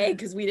cleaning our bag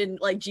because we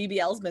didn't like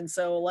GBL's been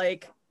so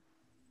like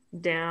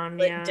down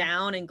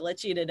and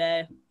glitchy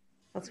today.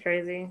 That's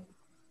crazy.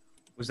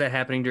 Was that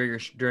happening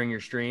during your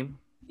stream?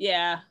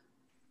 Yeah,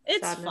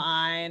 it's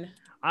fine.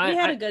 We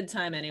had a good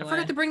time anyway. I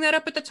forgot to bring that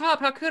up at the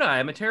top. How could I?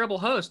 I'm a terrible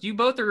host. You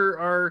both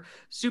are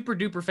super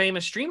duper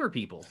famous streamer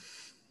people.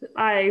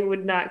 I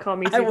would not call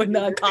me. I would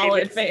not call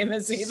it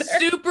famous either.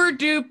 Super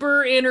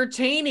duper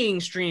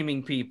entertaining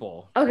streaming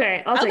people.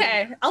 Okay,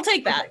 I'll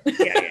take that.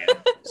 Yeah.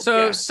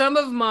 So some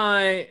of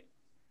I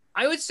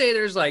would say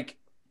there's like,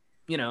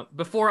 you know,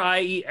 before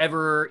I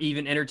ever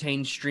even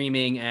entertained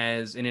streaming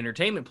as an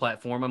entertainment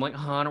platform, I'm like,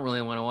 I don't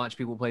really want to watch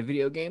people play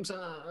video games.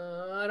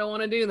 I don't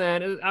want to do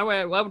that. I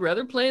would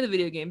rather play the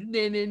video games.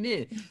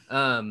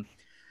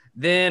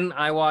 Then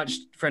I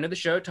watched friend of the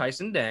show,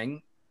 Tyson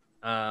Dang.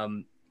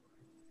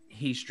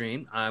 He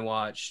streamed. I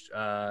watched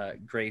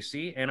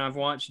Gracie, and I've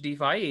watched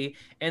DPhiE.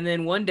 And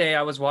then one day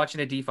I was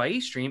watching a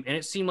DPhiE stream, and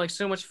it seemed like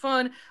so much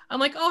fun. I'm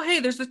like, oh, hey,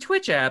 there's the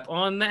Twitch app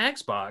on the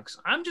Xbox.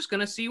 I'm just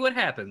going to see what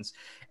happens.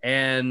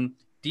 And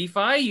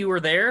DPhiE, you were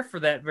there for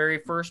that very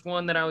first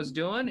one that I was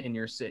doing, and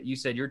you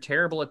said, you're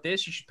terrible at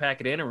this. You should pack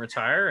it in and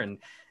retire and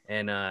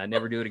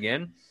never do it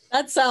again.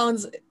 That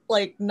sounds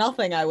like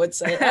nothing I would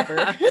say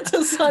ever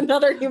to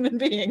another human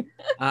being.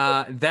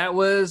 What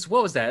was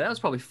that? That was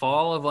probably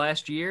fall of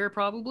last year,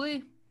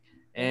 probably.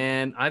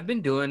 And I've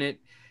been doing it.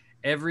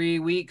 every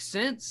week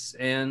since,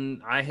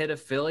 and I hit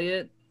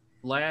affiliate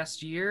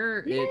last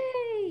year.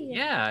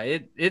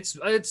 Yay! It's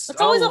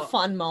always a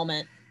fun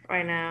moment.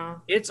 I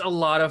know. It's a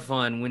lot of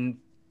fun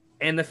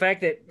and the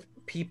fact that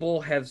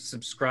people have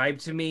subscribed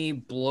to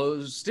me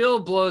still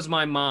blows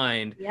my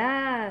mind.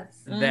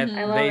 Yes. That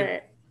I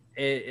love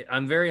it.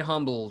 I'm very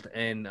humbled,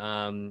 and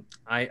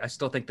I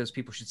still think those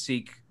people should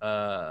seek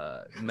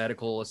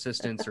medical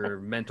assistance or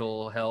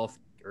mental health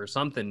or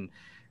something.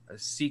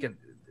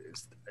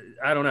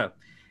 I don't know.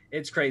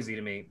 It's crazy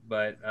to me,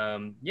 but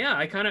yeah,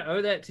 I kind of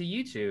owe that to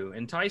you two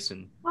and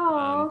Tyson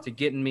to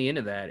getting me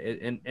into that,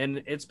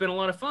 and it's been a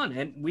lot of fun.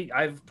 And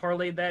I've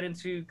parlayed that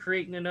into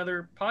creating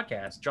another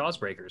podcast,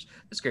 Jawsbreakers,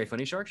 the Scary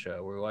Funny Shark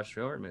Show, where we watch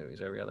horror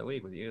movies every other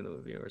week with you, the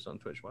viewers on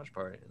Twitch Watch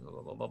Party.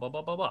 Blah blah blah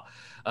blah blah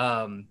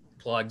blah.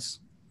 Plugs.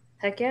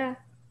 Heck yeah.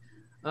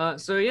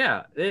 So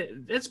yeah,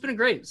 it's been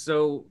great.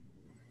 So,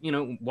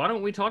 why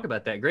don't we talk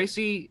about that?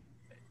 Gracie,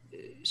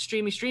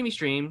 stream.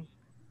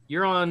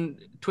 You're on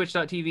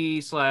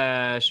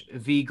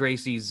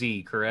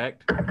twitch.tv/vGraciez,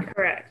 correct?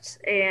 Correct.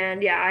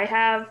 And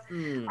yeah,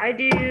 I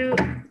do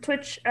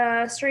Twitch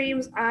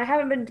streams. I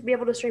haven't been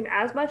able to stream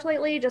as much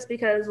lately just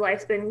because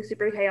life's been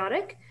super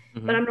chaotic.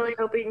 Mm-hmm. But I'm really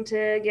hoping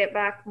to get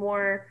back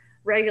more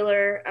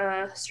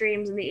regular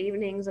streams in the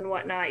evenings and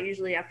whatnot,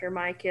 usually after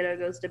my kiddo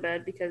goes to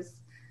bed,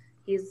 because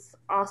he's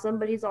awesome,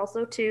 but he's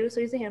also 2,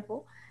 so he's a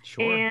handful.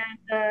 Sure. And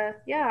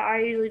yeah, I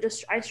usually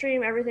I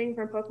stream everything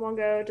from Pokemon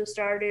Go to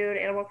Stardew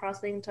to Animal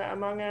Crossing to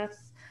Among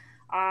Us.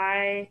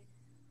 I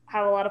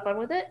have a lot of fun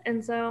with it,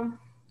 and so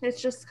it's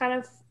just kind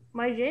of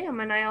my jam.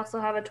 And I also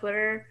have a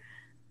Twitter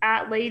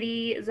at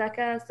Lady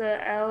Zecca, so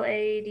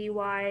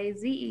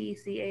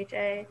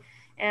LadyZecha,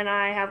 and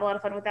I have a lot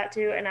of fun with that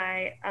too. And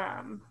I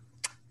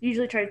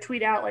usually try to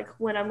tweet out like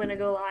when I'm going to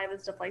go live and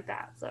stuff like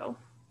that. So.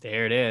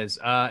 There it is.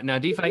 Now,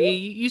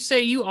 DPhiE, you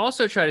say you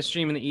also try to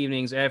stream in the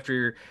evenings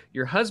after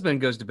your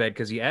husband goes to bed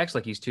because he acts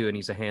like he's 2 and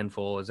he's a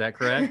handful. Is that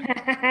correct?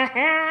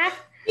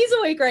 He's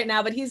awake right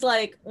now, but he's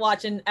like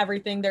watching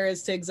everything there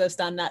is to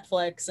exist on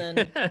Netflix.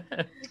 And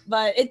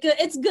but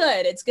it's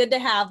good. It's good to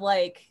have,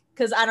 like,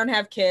 because I don't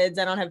have kids.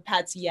 I don't have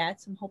pets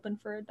yet. I'm hoping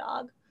for a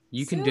dog.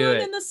 You can do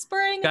it in the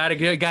spring. Gotta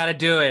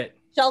do it.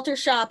 Shelter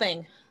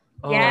shopping.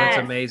 Oh, yes.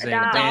 That's amazing.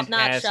 Adopt,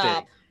 not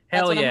shop.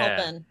 Hell that's what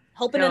yeah. I'm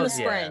hoping in the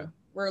spring.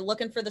 We're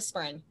looking for the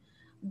spring.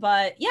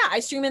 But yeah, I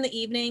stream in the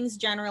evenings,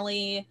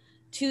 generally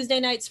Tuesday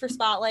nights for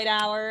Spotlight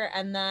Hour.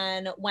 And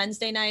then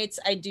Wednesday nights,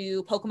 I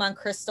do Pokemon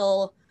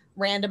Crystal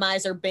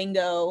randomizer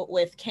bingo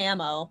with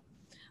Camo,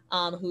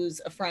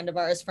 who's a friend of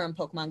ours from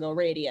Pokemon Go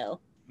Radio.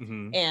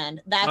 Mm-hmm.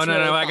 And that's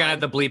no, I gotta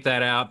have to bleep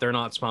that out. They're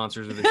not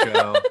sponsors of the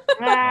show.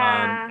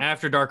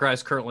 After Dark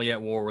Rise currently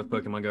at war with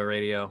Pokemon Go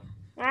Radio.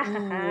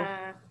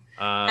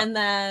 And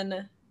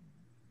then...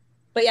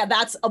 But yeah,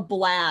 that's a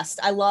blast.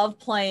 I love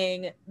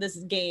playing this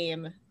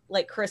game.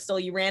 Like Crystal,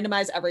 you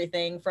randomize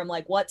everything from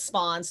like what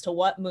spawns to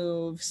what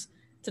moves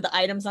to the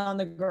items on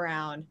the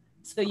ground.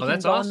 So you can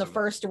go on the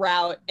first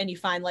route and you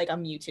find like a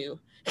Mewtwo.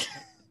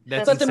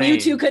 But the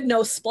Mewtwo could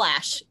no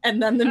splash,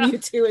 and then the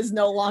Mewtwo is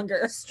no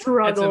longer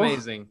struggle. That's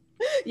amazing.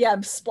 Yeah,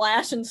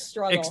 splash and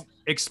struggle.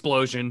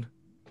 Explosion.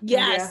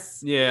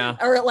 Yes. Yeah.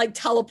 Or it like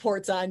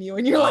teleports on you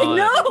and you're like,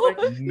 no.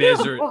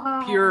 Misery.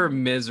 Pure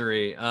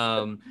misery.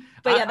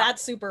 But yeah,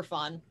 that's super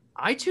fun.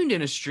 I tuned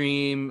in a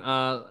stream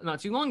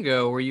not too long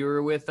ago where you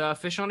were with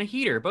Fish on a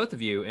Heater, both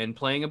of you, and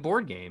playing a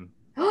board game.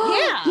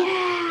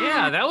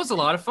 Yeah, that was a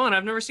lot of fun.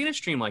 I've never seen a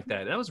stream like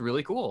that. That was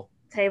really cool.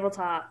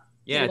 Tabletop.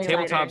 Yeah,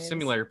 Tabletop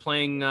Simulator.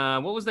 Playing,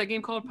 what was that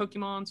game called?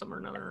 Pokemon something or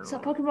another? So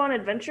Pokemon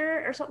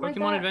Adventure or something like that?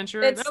 Pokemon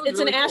Adventure? It's really an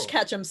cool. Ash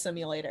Ketchum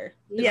simulator.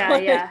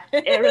 Yeah.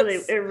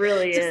 It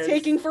really is. Just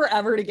taking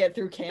forever to get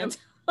through Kanto.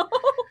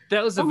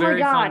 That was a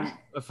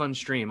fun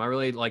stream. I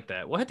really liked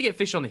that. We'll have to get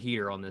Fish on the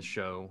Heater on this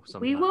show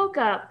sometime. We woke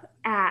up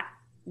at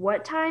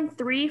what time?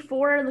 3,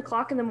 4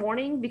 o'clock in the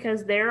morning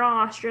because they're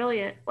on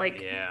Australia.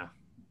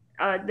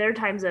 Their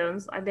time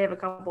zones. They have a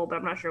couple, but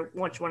I'm not sure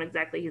which one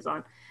exactly he's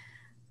on.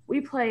 We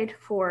played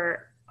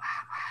for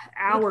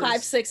hours.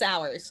 5-6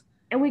 hours.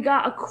 And we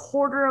got a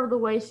quarter of the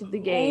way through the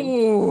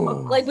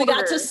game. We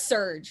got to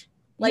Surge.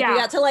 We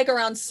got to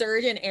around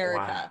Surge and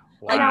Erica.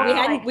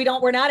 Wow.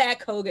 We're not at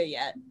Koga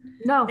yet.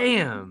 No.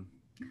 Damn.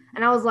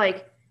 And I was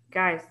like,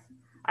 guys,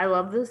 I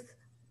love this,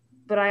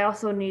 but I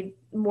also need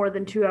more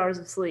than 2 hours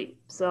of sleep.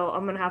 So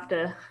I'm going to have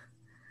to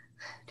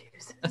do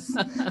this.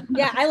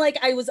 Yeah,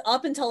 I was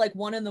up until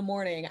 1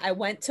 a.m. I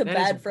went to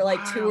bed for 2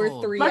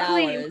 or 3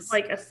 Luckily, hours.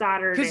 it was a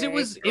Saturday. Because it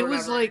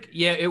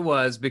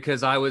was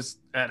because I was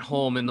at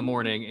home in the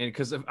morning, and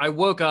because I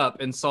woke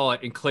up and saw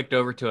it and clicked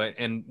over to it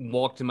and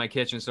walked to my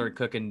kitchen and started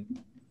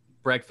cooking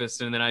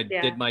breakfast, and then I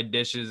did my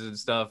dishes and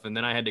stuff, and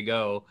then I had to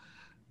go.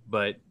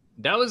 But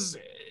that was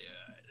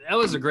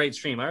a great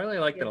stream. I really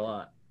liked it a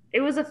lot.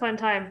 It was a fun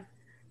time,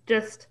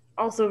 just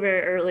also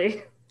very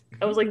early.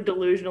 I was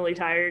delusionally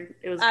tired.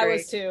 It was great. I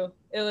was too.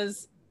 It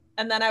was,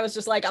 and then I was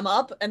just I'm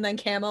up, and then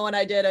Camo and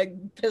I did a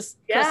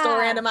crystal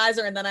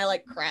randomizer, and then I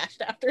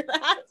crashed after that.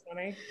 That's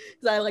funny.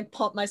 Because I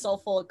pumped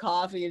myself full of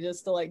coffee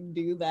just to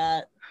do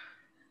that.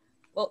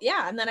 Well,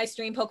 yeah, and then I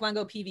stream Pokemon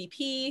Go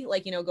PvP,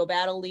 like, Go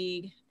Battle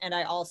League. And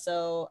I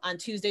also, on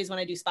Tuesdays when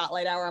I do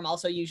Spotlight Hour, I'm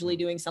also usually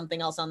doing something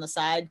else on the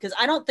side, because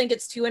I don't think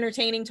it's too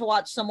entertaining to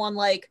watch someone,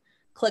 like,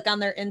 click on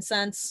their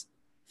incense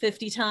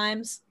 50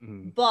 times,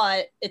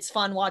 but it's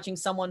fun watching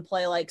someone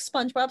play, like,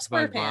 SpongeBob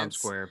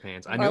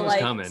SquarePants. I knew it was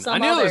coming. I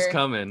knew it was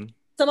coming.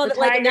 Some of it,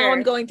 like, now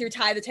I'm going through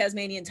Ty the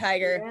Tasmanian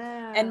Tiger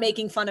and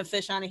making fun of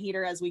Fish on a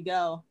Heater as we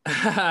go.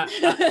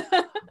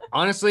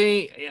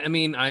 Honestly, I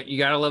mean, you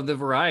gotta love the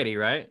variety,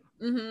 right?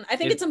 I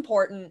think it's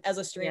important as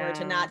a streamer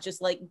to not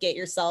just like get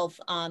yourself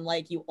on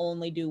like you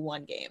only do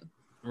one game.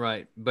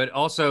 Right. But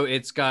also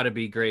it's got to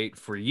be great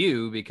for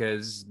you,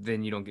 because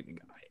then you don't get...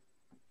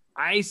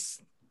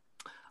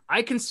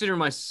 I consider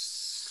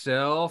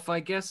myself, I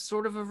guess,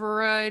 sort of a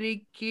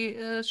variety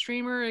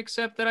streamer,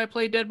 except that I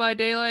play Dead by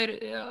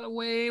Daylight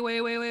way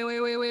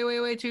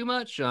too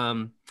much.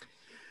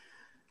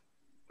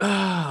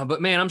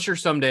 But man, I'm sure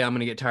someday I'm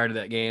gonna get tired of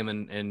that game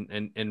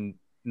and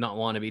not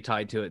want to be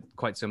tied to it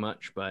quite so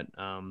much. But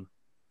I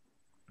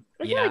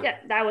feel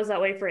like that was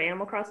that way for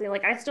Animal Crossing.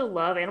 Like, I still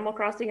love Animal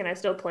Crossing and I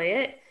still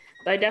play it,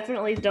 but I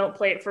definitely don't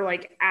play it for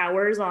like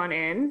hours on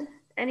end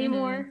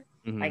anymore.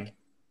 Like,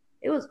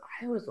 it was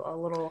a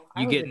little...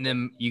 You getting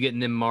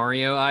them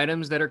Mario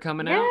items that are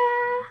coming out?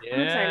 Yeah,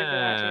 I'm excited for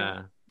that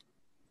too.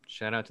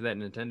 Shout out to that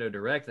Nintendo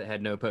Direct that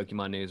had no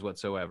Pokemon news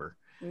whatsoever.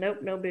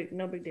 Nope, no big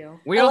deal.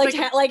 I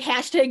like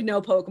hashtag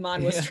no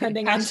Pokemon was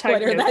trending on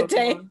Twitter that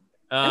day.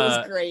 That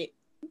was great.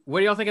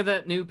 What do y'all think of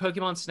that new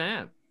Pokemon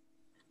Snap?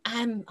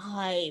 I'm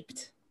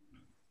hyped.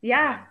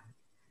 Yeah.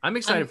 I'm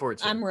excited for it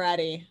too. I'm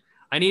ready.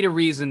 I need a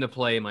reason to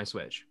play my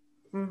Switch.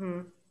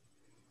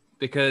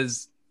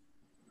 Because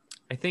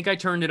I think I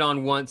turned it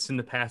on once in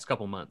the past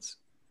couple months.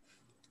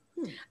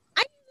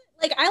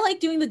 I like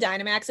doing the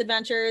Dynamax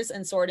adventures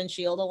and Sword and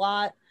Shield a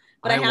lot,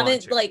 but I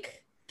haven't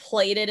like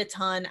played it a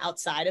ton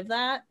outside of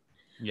that.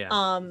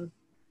 Yeah.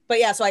 But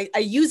yeah, so I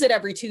use it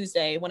every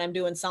Tuesday when I'm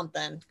doing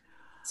something.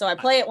 So I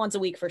play it once a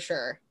week for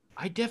sure.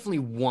 I definitely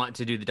want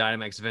to do the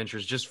Dynamax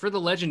adventures just for the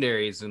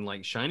legendaries and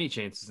like shiny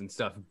chances and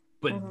stuff.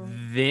 But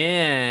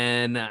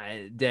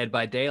then Dead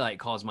by Daylight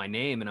calls my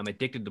name and I'm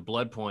addicted to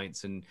blood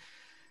points and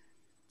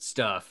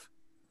stuff.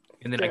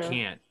 And then I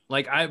can't.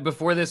 Like,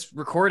 before this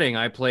recording,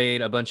 I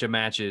played a bunch of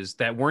matches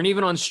that weren't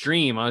even on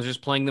stream. I was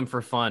just playing them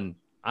for fun.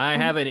 I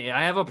have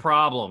a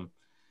problem.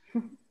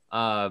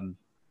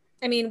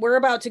 I mean, we're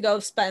about to go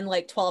spend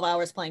like 12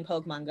 hours playing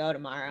Pokemon Go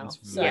tomorrow. That's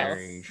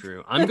very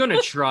true. I'm going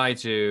to try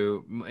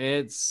to.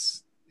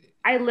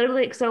 I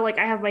literally, so like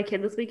I have my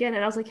kid this weekend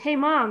and I was like, hey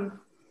mom,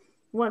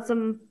 want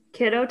some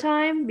kiddo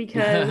time?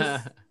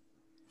 Because,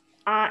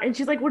 and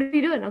she's like, what are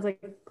you doing? I was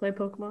like, play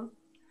Pokemon.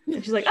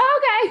 And she's like,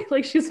 oh, okay.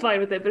 Like, she's fine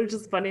with it, but it was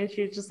just funny. And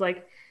she was just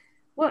like,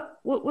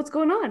 what's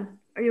going on?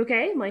 Are you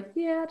okay? I'm like,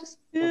 yeah,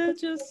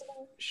 just.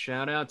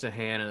 Shout out to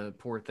Hannah.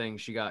 Poor thing.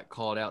 She got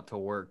called out to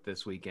work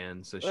this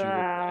weekend. So she was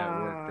at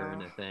work during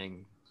the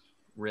thing.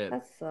 Rip.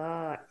 That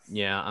sucks.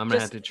 Yeah, I'm going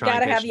to have to try.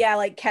 Gotta have,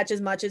 like catch as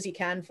much as you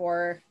can for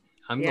her.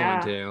 I'm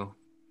going to.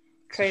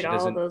 Trade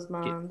all of those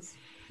moms.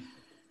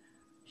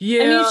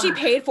 Yeah. I mean, she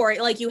paid for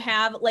it. Like, you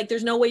have, like,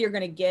 there's no way you're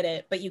going to get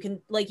it, but you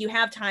can, like, you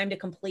have time to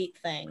complete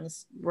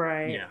things.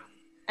 Right. Yeah.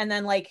 And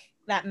then, like,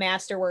 that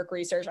masterwork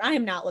research. I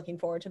am not looking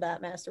forward to that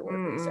masterwork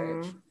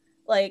research.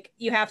 Like,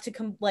 you have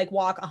to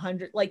walk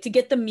 100, like, to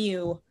get the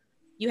Mew,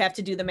 you have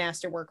to do the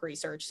masterwork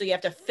research. So you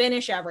have to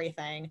finish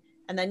everything.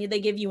 And then they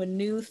give you a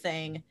new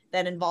thing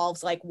that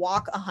involves, like,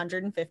 walk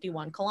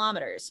 151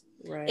 kilometers.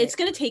 Right. It's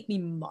going to take me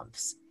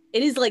months.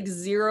 It is like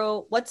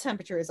what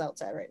temperature is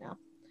outside right now?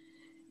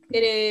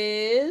 It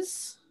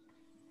is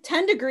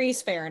 10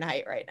 degrees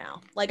Fahrenheit right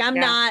now. Like, I'm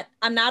not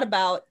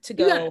about to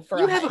go for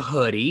you have a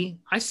hoodie.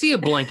 I see a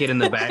blanket in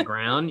the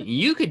background.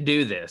 You could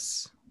do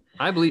this.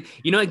 I believe,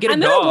 get a dog. I'm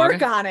going to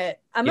work on it.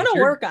 I'm going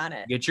to work on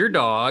it. Get your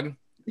dog,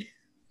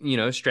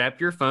 strap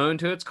your phone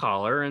to its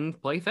collar and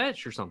play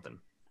fetch or something.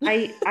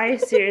 I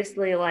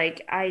seriously,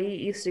 like, I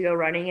used to go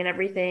running and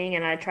everything,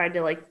 and I tried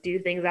to, like, do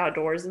things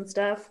outdoors and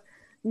stuff.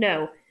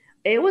 No,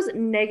 it was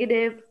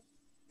negative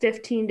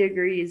 15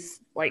 degrees,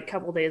 like, a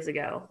couple days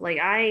ago. Like,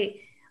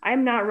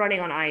 I'm not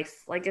running on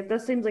ice. Like,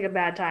 this seems like a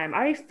bad time.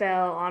 I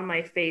fell on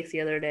my face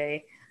the other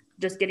day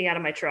just getting out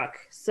of my truck.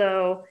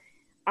 So,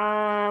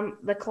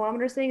 the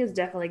kilometers thing is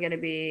definitely going to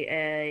be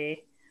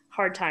a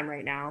hard time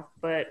right now.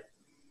 But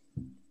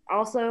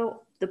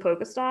also the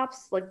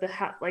Pokestops,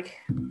 like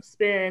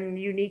spin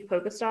unique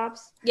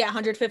Pokestops. Yeah,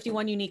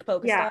 151 unique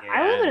Pokestops. Yeah,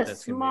 I live in a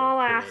small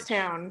ass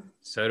town.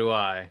 So do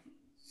I.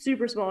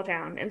 Super small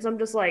town. And so I'm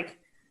just like,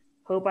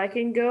 hope I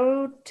can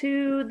go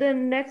to the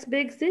next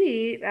big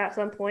city at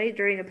some point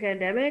during a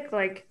pandemic.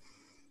 Like,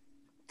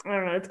 I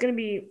don't know. It's gonna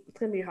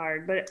be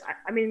hard, but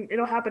I mean,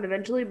 it'll happen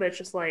eventually. But it's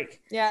just like,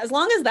 yeah, as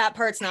long as that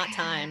part's not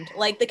timed.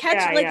 Like the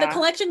the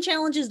collection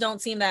challenges don't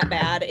seem that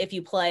bad if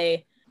you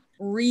play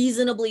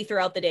reasonably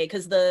throughout the day,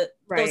 because those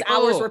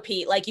hours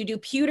repeat. Like, you do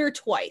Pewter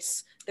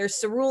twice, there's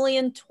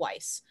Cerulean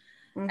twice,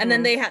 and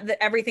then they have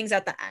everything's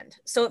at the end.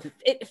 So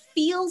it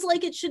feels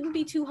like it shouldn't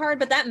be too hard,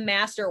 but that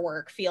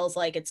masterwork feels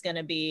like it's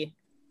gonna be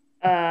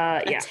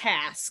Yeah.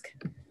 task.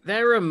 That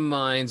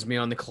reminds me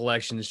on the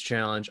collections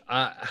challenge.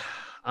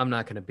 I'm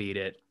not gonna beat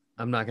it.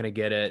 I'm not gonna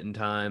get it in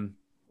time.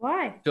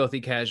 Why?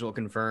 Filthy casual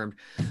confirmed.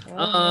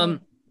 Oh,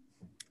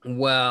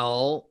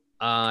 Well,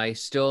 I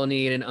still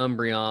need an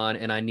Umbreon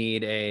and I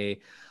need a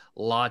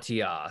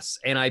Latias.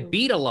 And I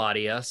beat a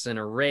Latias in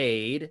a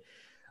raid.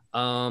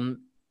 And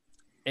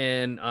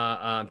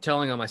I'm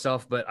telling on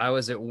myself, but I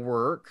was at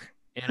work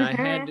and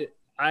I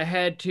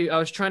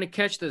was trying to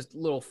catch this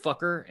little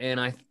fucker and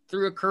I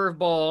threw a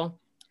curveball,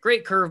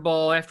 great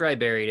curveball after I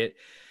buried it.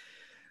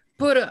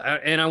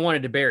 And I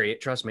wanted to bury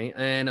it, trust me.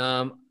 And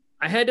I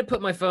had to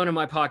put my phone in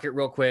my pocket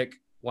real quick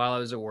while I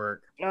was at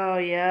work. Oh,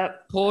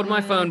 yep. Pulled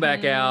my phone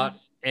back out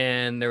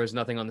and there was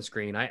nothing on the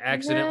screen. I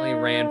accidentally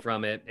ran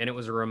from it and it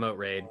was a remote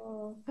raid.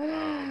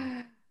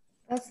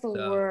 That's the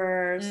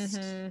worst.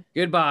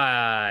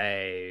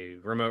 Goodbye,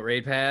 remote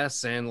raid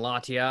pass and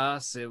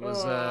Latias. It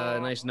was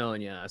nice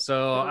knowing you.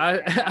 So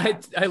I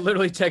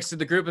literally texted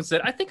the group and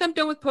said, I think I'm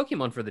done with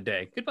Pokemon for the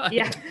day. Goodbye.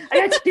 Yeah,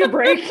 I got to do a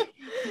break.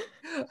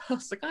 I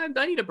was like, I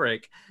need a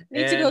break.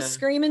 Need to go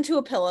scream into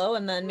a pillow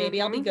and then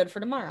maybe I'll be good for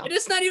tomorrow.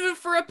 It's not even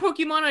for a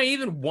Pokemon I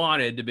even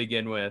wanted to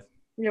begin with.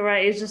 You're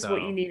right. It's just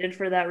what you needed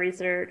for that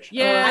research.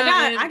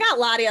 Yeah, I got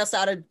Latias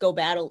out of Go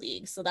Battle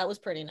League, so that was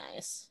pretty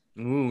nice.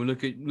 Ooh,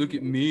 look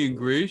at me and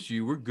Gracie.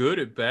 We're good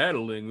at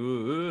battling.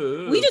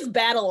 Ooh. We just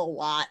battle a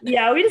lot.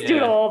 Yeah, we just do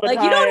it all the time.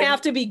 Like, you don't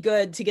have to be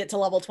good to get to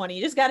level 20.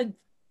 You just got to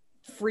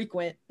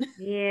frequent.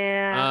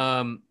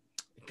 Yeah.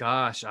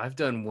 Gosh, I've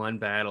done one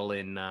battle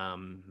in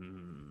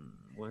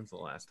when's the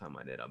last time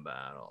I did a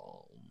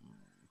battle?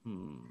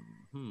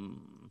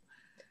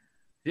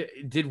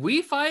 Did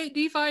we fight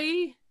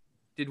DPhiE?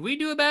 Did we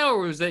do a battle or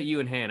was that you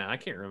and Hannah? I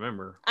can't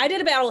remember. I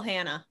did a battle with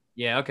Hannah.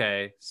 Yeah,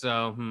 okay.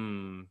 So,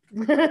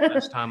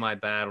 last time I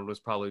battled was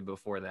probably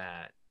before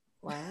that.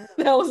 Wow.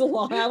 I was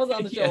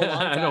on the show a long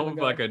time I don't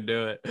ago. fucking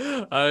do it.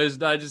 I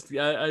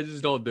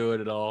just don't do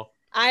it at all.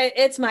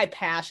 It's my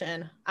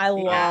passion. I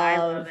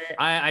love it.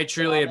 I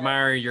truly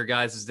admire your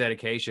guys'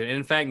 dedication. And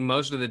in fact,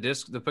 most of the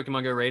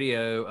Pokemon Go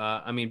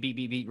Radio,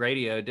 Beat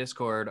Radio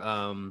Discord,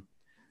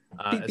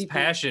 is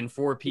passion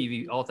for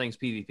all things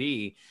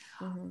PvP.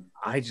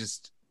 I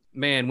just,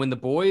 man, when the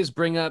boys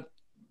bring up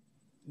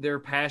their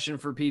passion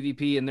for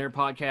PvP in their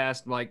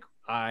podcast, like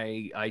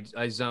I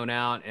zone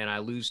out and I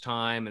lose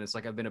time and it's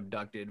like I've been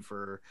abducted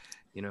for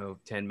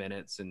 10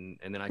 minutes and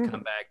then I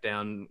come back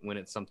down when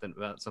it's something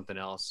about something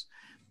else.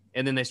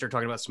 And then they start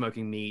talking about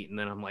smoking meat, and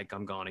then I'm like,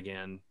 I'm gone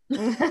again.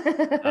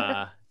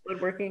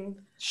 Woodworking.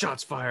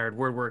 Shots fired.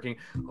 Woodworking.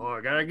 Oh,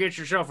 I gotta get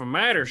yourself a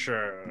matter,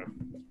 sir.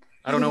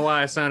 I don't know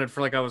why I sounded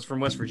like I was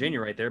from West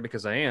Virginia right there,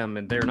 because I am,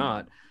 and they're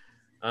not.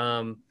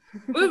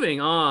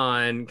 Moving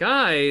on,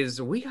 guys.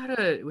 We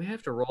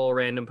have to roll a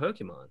random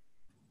Pokemon.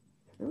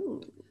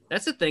 Ooh.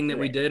 That's a thing that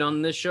we did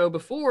on this show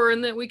before,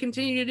 and that we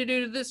continue to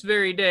do to this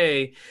very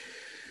day.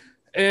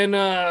 And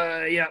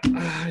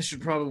I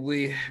should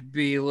probably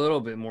be a little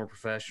bit more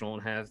professional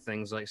and have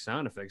things like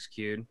sound effects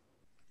queued.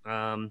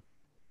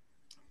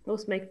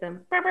 Let's make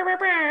them. Wait,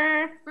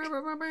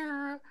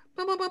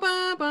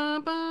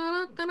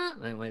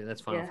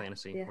 that's Final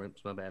Fantasy. Yeah.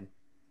 It's my bad.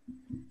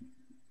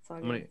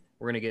 We're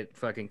gonna get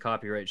fucking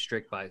copyright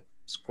strict by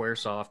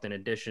Squaresoft in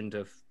addition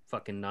to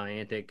fucking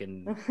Niantic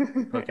and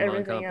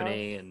Pokemon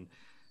Company else. And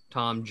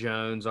Tom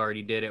Jones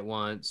already did it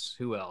once.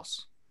 Who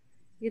else?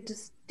 You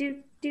just do.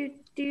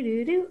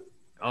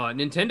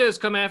 Nintendo's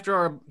come after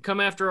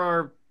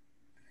our.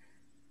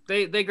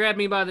 They grabbed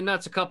me by the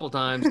nuts a couple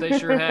times. They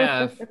sure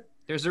have.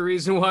 There's a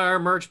reason why our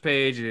merch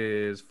page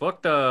is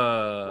fucked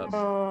up.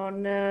 Oh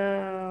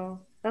no,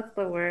 that's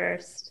the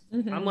worst.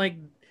 I'm like,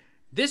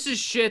 this is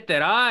shit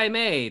that I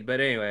made, but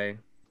anyway,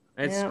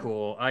 it's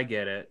cool. I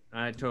get it.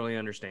 I totally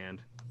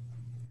understand.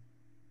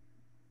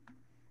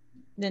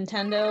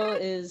 Nintendo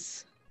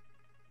is.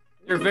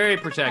 They're very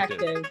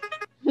protective.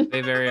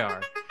 They very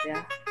are.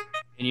 Yeah.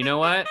 And you know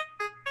what?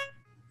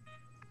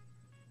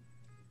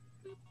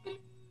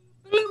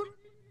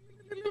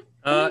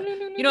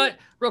 You know what?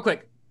 Real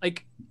quick,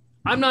 like,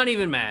 I'm not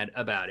even mad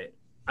about it.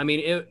 I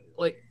mean,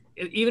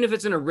 even if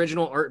it's an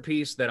original art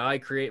piece that I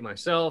create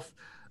myself,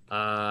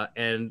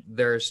 and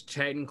there's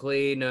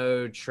technically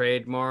no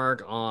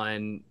trademark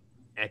on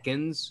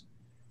Ekans,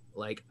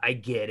 like, I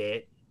get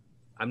it.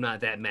 I'm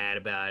not that mad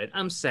about it.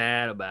 I'm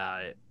sad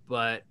about it,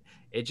 but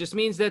it just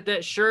means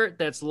that shirt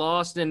that's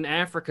lost in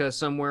Africa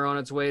somewhere on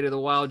its way to the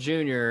Wild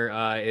Junior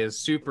is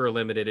super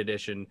limited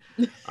edition.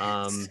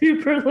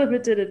 Super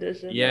limited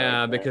edition.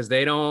 Yeah, because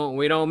we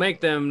don't make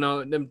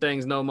them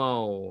things no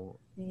more.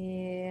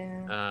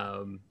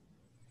 Yeah.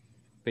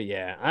 But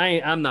yeah,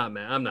 I'm not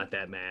mad. I'm not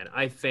that mad.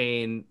 I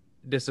feign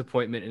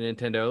disappointment in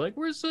Nintendo.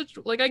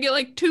 Like, I get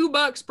like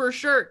 $2 per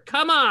shirt.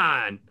 Come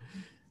on.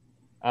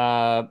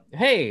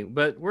 Hey,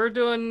 but we're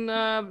doing.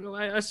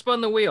 I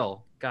spun the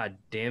wheel. God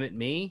damn it,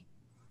 me.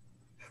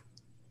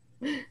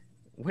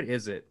 What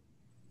is it?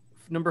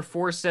 Number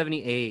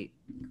 478.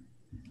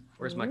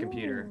 Where's my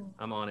computer?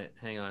 I'm on it.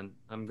 Hang on.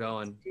 I'm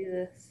going. Let's do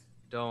this.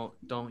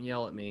 Don't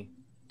yell at me.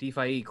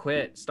 DPhiE,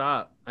 quit.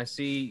 Stop. I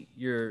see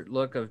your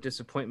look of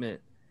disappointment.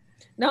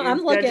 No, I'm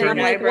looking. I'm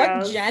like,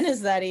 what gen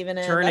is that even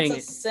in?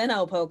 That's a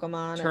Sinnoh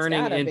Pokemon.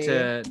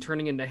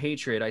 Turning into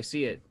hatred. I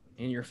see it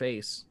in your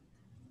face.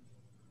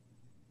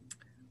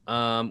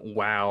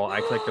 Wow.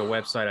 I clicked a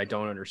website I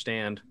don't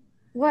understand.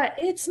 What?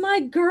 It's my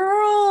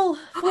girl.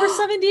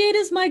 478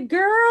 is my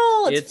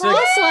girl. It's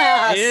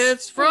Frosslassassassass.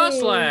 It's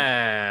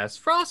Frosslassassassass.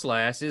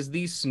 Frosslassassassass is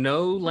the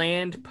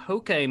Snowland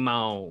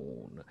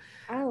Pokemon.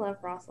 I love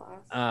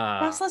Frosslassassassass.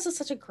 Frosslassassassass is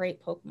such a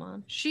great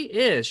Pokemon. She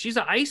is. She's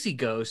an icy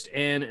ghost,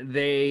 and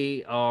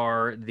they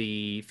are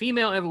the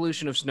female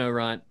evolution of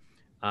Snorunt.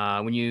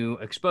 When you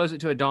expose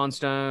it to a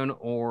Dawnstone,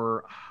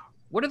 or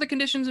what are the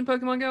conditions in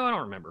Pokemon Go? I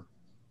don't remember.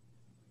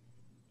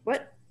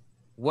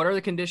 What are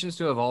the conditions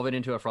to evolve it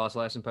into a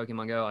Frosslassassassass in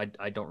Pokemon Go?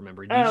 I don't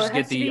remember. You just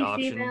get the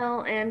option.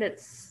 Female, and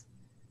is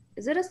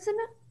it a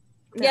Sinnoh?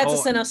 No. Yeah,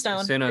 it's a Sinnoh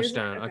Stone. Sinnoh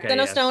Stone. Okay.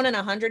 Sinnoh Stone and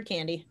 100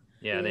 candy.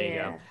 Yeah, there you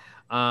go.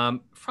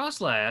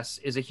 Frostlass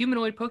is a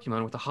humanoid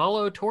Pokemon with a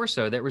hollow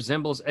torso that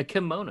resembles a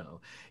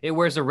kimono. It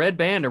wears a red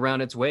band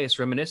around its waist,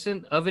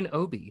 reminiscent of an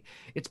obi.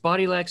 Its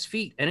body lacks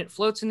feet, and it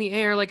floats in the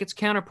air like its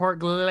counterpart,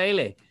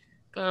 Glalie.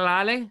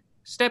 Glalie?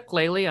 Step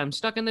Glalie, I'm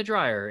stuck in the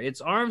dryer.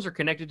 Its arms are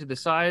connected to the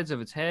sides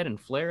of its head and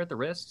flare at the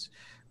wrists.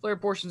 Flare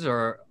portions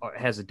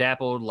has a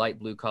dappled light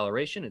blue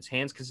coloration. Its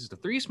hands consist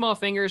of 3 small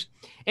fingers,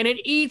 and it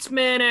eats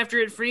men after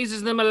it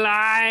freezes them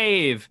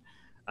alive.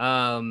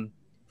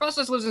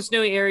 Frosslassassassass lives in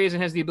snowy areas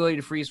and has the ability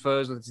to freeze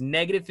foes with its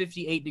negative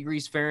 58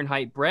 degrees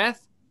Fahrenheit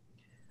breath.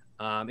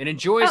 It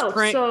enjoys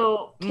praying.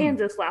 So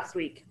Kansas last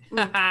week.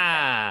 It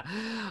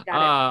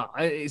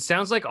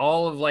sounds like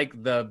all of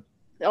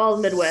all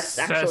Midwest,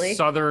 actually.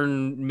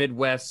 Southern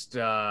Midwest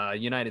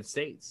United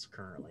States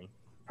currently.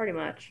 Pretty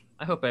much.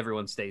 I hope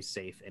everyone stays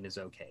safe and is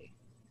okay.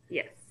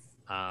 Yes.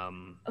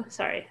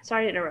 Sorry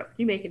to interrupt.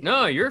 You make it.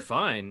 No, you're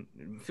fine.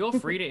 Feel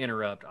free to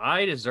interrupt.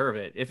 I deserve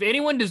it. If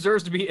anyone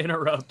deserves to be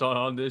interrupted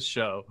on this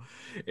show,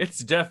 it's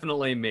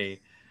definitely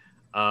me.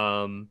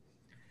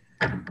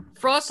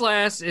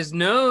 Frosslassassassass is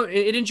known.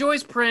 It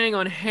enjoys preying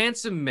on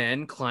handsome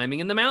men climbing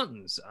in the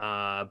mountains.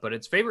 But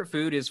its favorite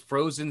food is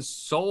frozen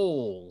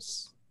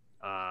souls.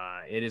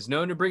 It is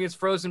known to bring its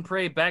frozen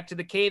prey back to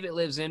the cave it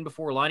lives in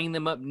before lining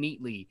them up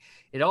neatly.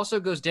 It also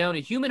goes down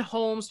to human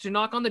homes to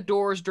knock on the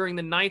doors during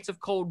the nights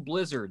of cold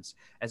blizzards.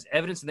 As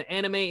evidence in the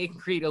anime, it can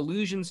create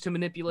illusions to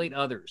manipulate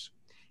others.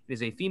 It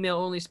is a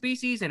female-only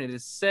species, and it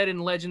is said in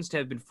legends to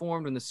have been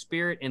formed when the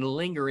spirit and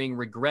lingering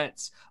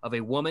regrets of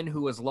a woman who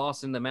was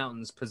lost in the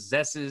mountains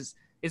possessed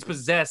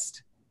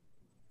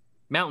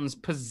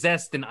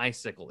an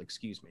icicle,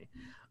 excuse me.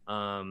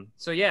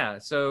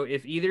 So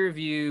if either of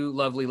you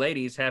lovely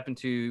ladies happen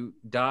to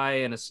die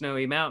in a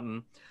snowy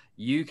mountain,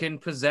 you can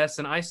possess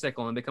an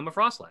icicle and become a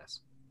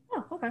Frosslassassassass.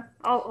 Oh, okay.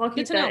 I'll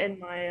keep that in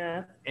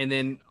my and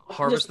then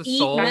harvest the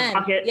soul.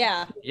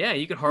 Yeah,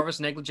 you could harvest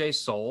Negligée's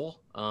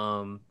soul,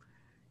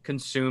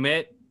 consume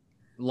it,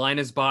 line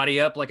his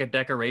body up like a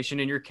decoration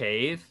in your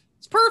cave.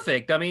 It's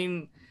perfect. I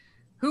mean,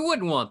 who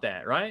wouldn't want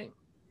that, right?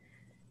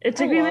 It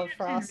took me a minute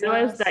to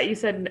realize that you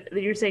said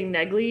that you're saying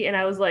Negli, and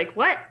I was like,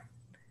 what?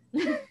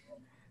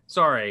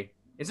 Sorry.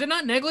 Is it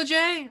not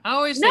Negligée? I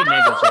always say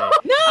Negligée.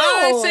 No!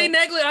 I say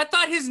Negligée. I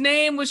thought his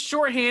name was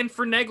shorthand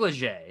for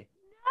Negligée.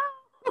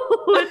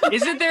 No!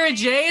 Isn't there a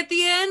J at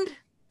the end?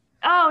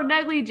 Oh,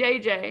 Negli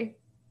JJ.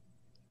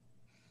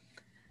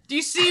 Do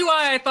you see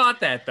why I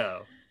thought that,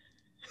 though?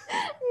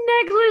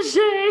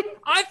 Negligée.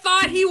 I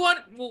thought he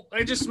wanted... Well,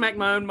 I just smacked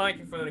my own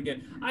microphone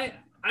again. I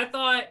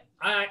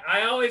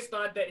always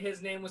thought that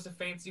his name was a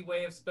fancy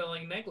way of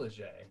spelling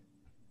negligee.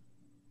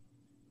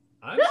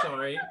 I'm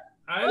sorry.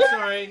 I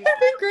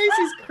think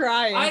Gracie's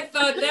crying. I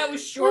thought that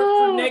was short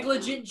for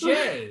Negligent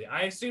J.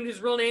 I assumed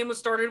his real name was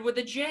started with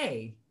a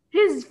J.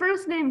 His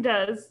first name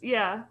does,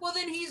 yeah. Well,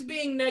 then he's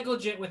being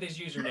negligent with his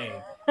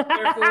username.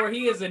 Therefore,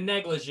 he is a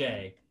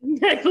negligee.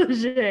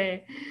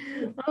 Negligee.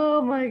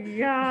 Oh my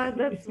God,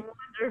 that's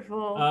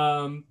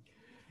wonderful.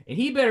 And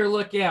he better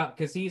look out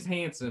because he's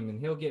handsome and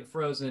he'll get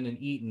frozen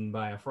and eaten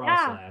by a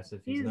Frosslassassassass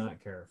if he's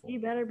not careful. He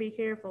better be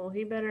careful.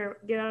 He better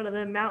get out of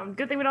the mountains.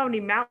 Good thing we don't have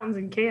any mountains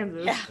in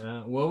Kansas.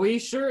 Yeah. Well, we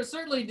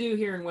certainly do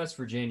here in West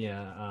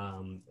Virginia.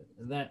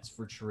 That's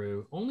for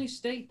true. Only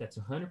state that's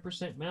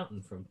 100%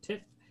 mountain from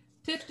tip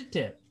to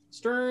tip,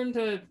 stern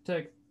to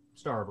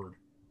starboard,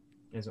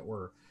 as it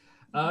were.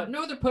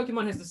 No other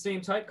Pokemon has the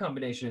same type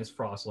combination as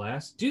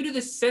Frosslassassassass. Due to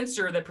the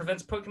censor that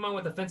prevents Pokemon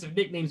with offensive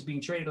nicknames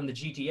being traded on the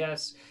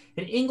GTS,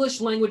 an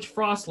English-language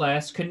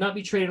Frosslassassassass could not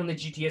be traded on the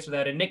GTS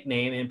without a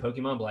nickname in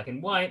Pokemon Black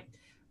and White,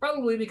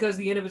 probably because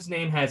the end of its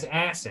name has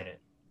ass in it.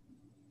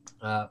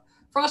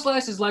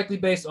 Frosslassassassass is likely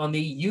based on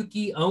the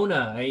Yuki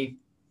Onna, a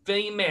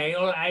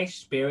female ice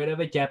spirit of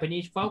a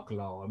Japanese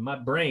folklore. My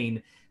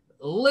brain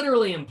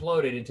literally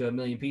imploded into a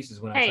million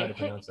pieces when I tried to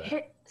pronounce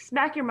that.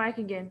 Smack your mic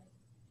again.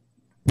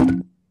 Okay.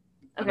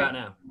 How about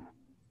now?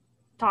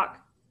 Talk.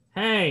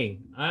 Hey,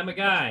 I'm a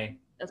guy.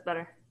 That's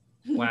better.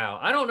 Wow.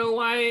 I don't know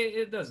why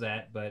it does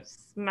that, but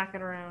smack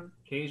it around.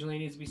 Occasionally it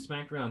needs to be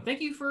smacked around.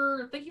 Thank you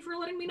for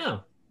letting me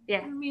know.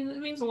 Yeah. It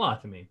means a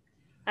lot to me.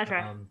 I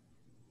try.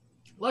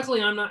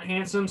 Luckily, I'm not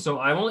handsome, so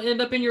I won't end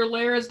up in your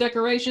lair as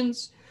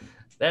decorations.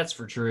 That's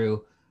for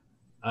true.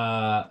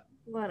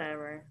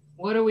 Whatever.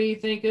 What do we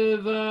think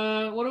of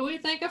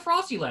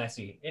Frosty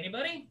Lassie?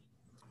 Anybody?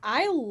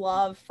 I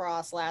love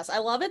Frosslassassassass. I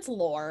love its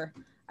lore.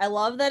 I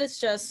love that it's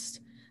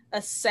just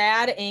a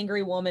sad,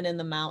 angry woman in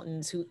the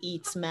mountains who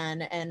eats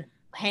men and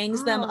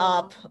hangs them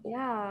up.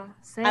 Yeah,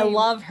 same. I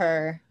love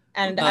her.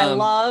 And I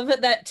love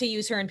that to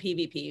use her in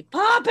PvP.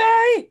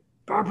 Poppy!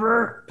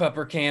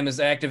 Pupper Cam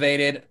is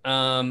activated.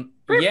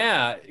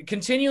 Yeah,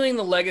 continuing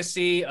the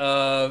legacy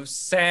of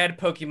sad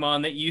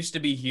Pokemon that used to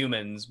be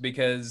humans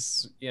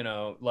because, you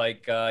know,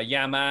 like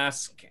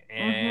Yamask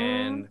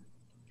and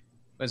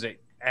was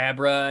it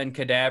Abra and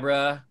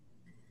Kadabra,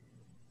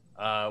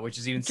 which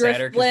is even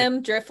sadder.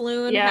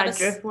 Drifloon. Yeah,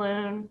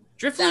 Drifloon.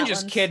 Drifloon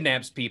just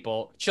kidnaps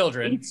people,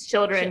 children. Eats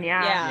children,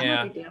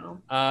 yeah.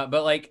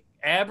 But like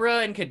Abra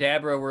and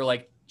Kadabra were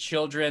like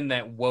children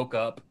that woke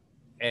up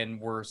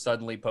and were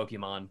suddenly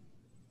Pokemon.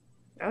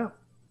 Oh.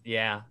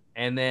 Yeah.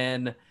 And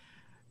then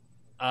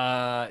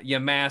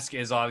Yamask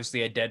is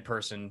obviously a dead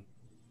person.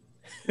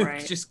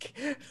 Right.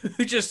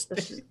 who just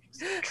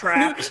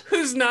trapped.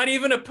 Who's not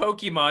even a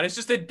Pokemon. It's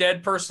just a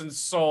dead person's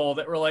soul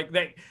that we're like,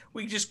 that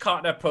we just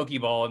caught in a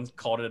Pokeball and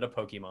called it a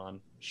Pokemon.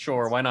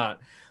 Sure, why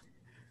not?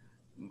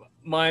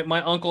 My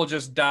uncle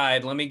just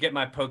died. Let me get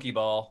my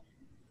Pokeball.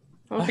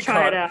 I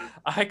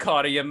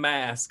caught a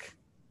Yamask.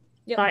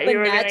 Yeah,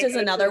 Banette is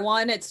another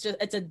one. It's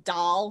a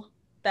doll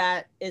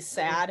that is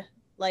sad.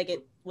 Like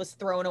it was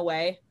thrown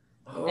away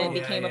and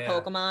became a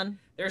Pokemon.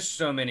 There's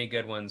so many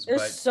good ones.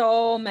 There's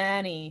so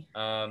many.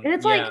 And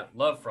it's like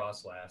love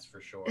Froslass for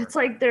sure. It's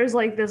like there's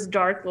like this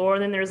dark lore,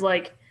 and then there's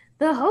like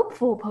the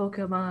hopeful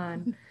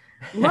Pokemon.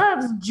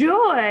 Loves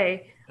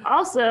joy.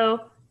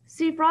 Also,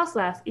 see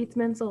Froslass eats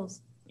men's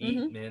souls.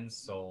 Eat men's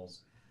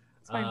souls.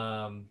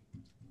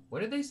 What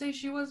did they say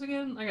she was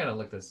again? I gotta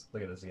look at this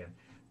again.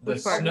 The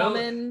snow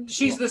woman.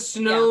 She's the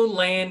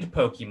Snowland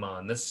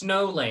Pokemon. The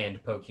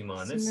Snowland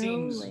Pokemon.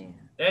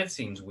 That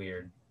seems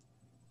weird.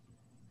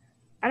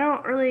 I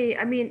don't really.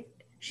 I mean,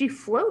 she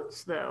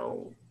floats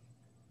though.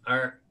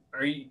 Are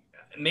you?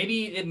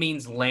 Maybe it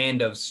means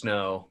land of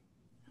snow.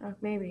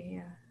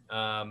 Maybe,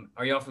 yeah.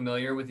 Are y'all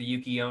familiar with the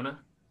Yuki-onna?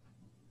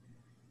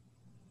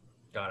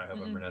 God, I hope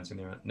I'm pronouncing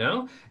that right.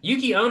 No?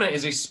 Yuki-onna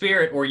is a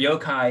spirit or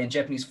yokai in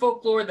Japanese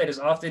folklore that is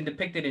often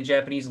depicted in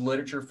Japanese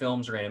literature,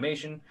 films, or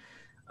animation.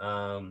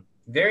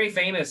 Very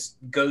famous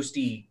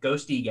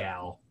ghosty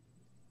gal.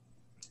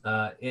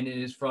 And it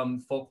is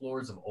from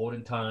folklores of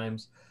olden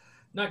times.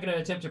 Not going to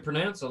attempt to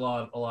pronounce a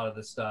lot of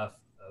this stuff,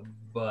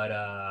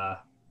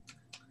 but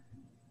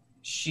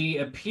she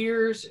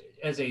appears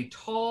as a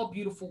tall,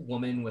 beautiful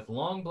woman with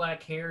long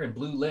black hair and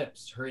blue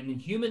lips. Her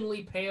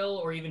inhumanly pale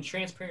or even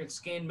transparent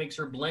skin makes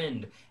her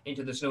blend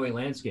into the snowy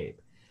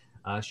landscape.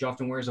 She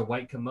often wears a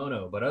white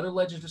kimono, but other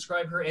legends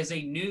describe her as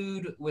a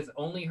nude with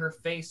only her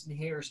face and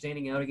hair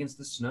standing out against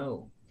the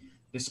snow.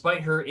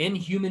 Despite her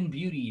inhuman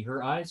beauty,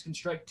 her eyes can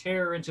strike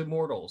terror into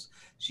mortals.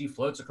 She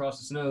floats across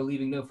the snow,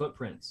 leaving no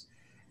footprints.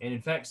 And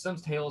in fact, some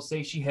tales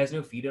say she has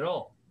no feet at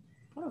all.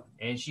 Oh.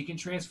 And she can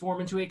transform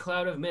into a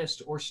cloud of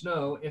mist or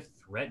snow if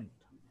threatened.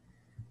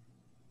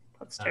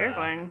 That's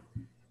terrifying.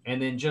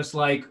 And then just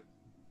like,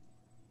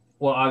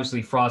 well,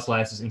 obviously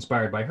Froslass is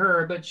inspired by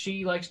her, but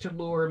she likes to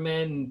lure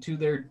men to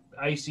their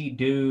icy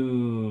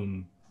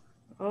doom.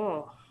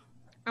 Oh.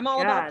 I'm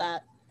all about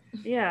that.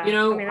 Yeah. You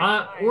know,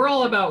 we're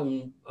all about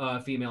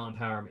female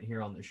empowerment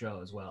here on the show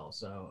as well.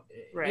 So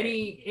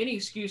any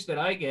excuse that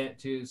I get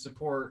to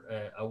support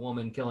a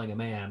woman killing a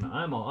man,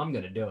 I'm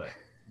going to do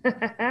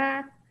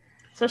it.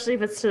 Especially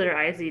if it's to their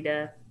icy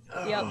death.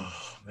 Oh,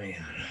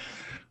 man.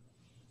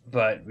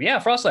 But yeah,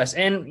 Froslass.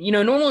 And, you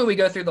know, normally we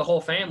go through the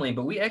whole family,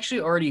 but we actually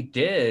already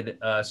did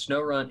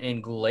Snorunt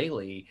and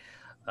Glalie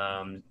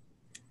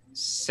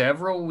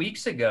several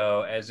weeks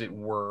ago, as it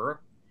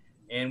were.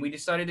 And we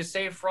decided to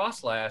save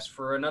Froslass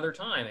for another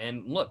time.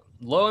 And look,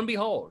 lo and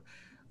behold.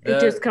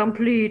 It is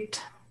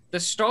complete. The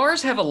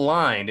stars have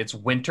aligned. It's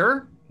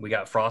winter. We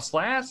got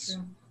Froslass.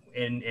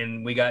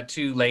 And we got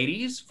two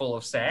ladies full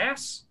of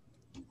sass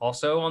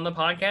also on the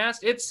podcast.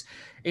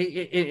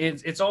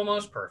 It's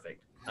almost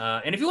perfect.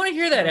 And if you want to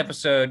hear that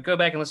episode, go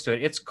back and listen to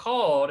it. It's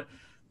called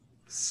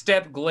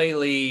Step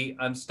Glalie,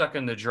 I'm Stuck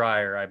in the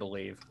Dryer, I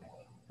believe.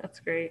 That's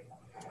great.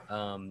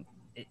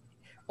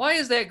 Why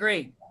is that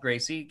great,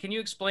 Gracie? Can you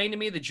explain to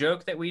me the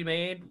joke that we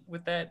made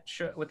with that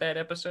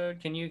episode?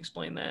 Can you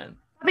explain that?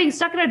 Being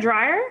stuck in a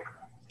dryer?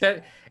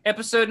 That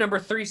episode number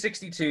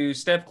 362,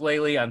 Step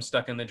Glalie, I'm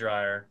Stuck in the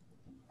Dryer.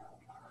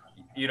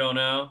 You don't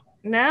know?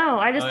 No,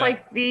 I just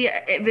like the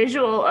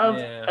visual of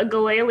a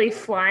Glalie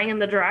flying in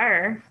the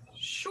dryer.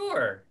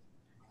 Sure.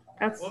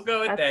 We'll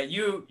go with that.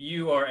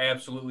 You are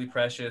absolutely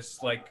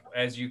precious, like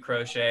as you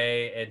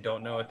crochet and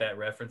don't know what that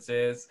reference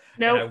is.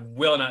 No, nope. I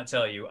will not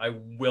tell you. I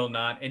will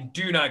not, and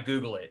do not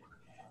Google it.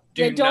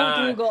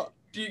 Don't Google.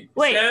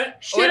 Wait,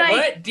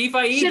 what?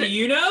 DPhiE, do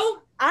you know?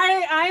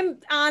 I'm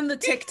on the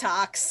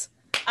TikToks.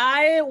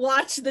 I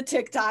watch the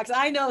TikToks.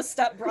 I know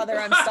Step Brother,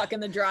 I'm Stuck in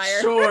the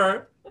Dryer.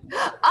 Sure.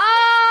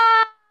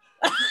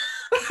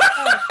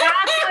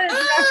 That's what it's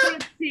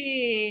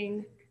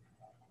referencing.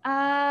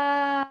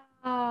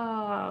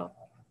 Oh,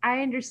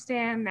 I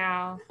understand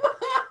now.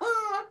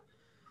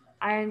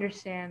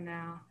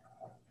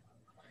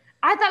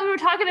 I thought we were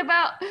talking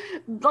about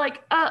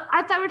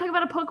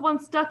a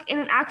Pokemon stuck in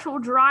an actual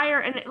dryer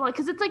and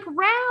because it's like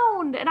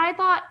round, and I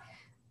thought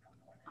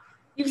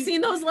you've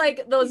seen those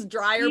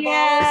dryer balls.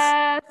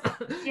 Yes.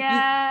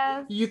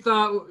 Yes. You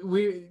thought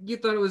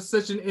it was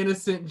such an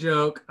innocent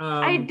joke.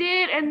 I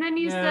did, and then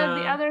you said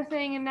the other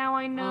thing, and now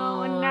I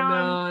know, and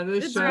now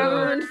it's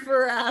ruined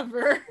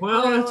forever.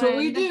 Well, that's what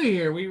we do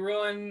here. We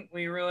ruin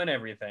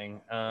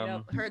everything.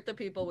 Hurt the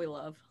people we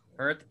love.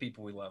 Hurt the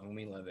people we love, and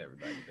we love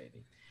everybody,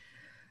 baby.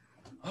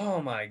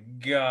 Oh my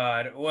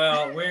God.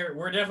 Well,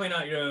 we're definitely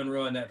not going to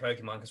ruin that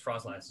Pokemon because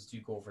Frosslassassassass is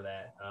too cool for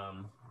that.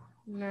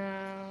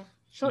 No,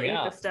 she'll eat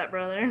the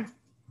stepbrother.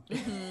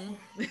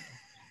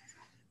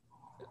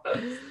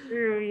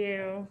 Screw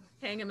you.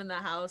 Hang him in the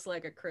house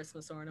like a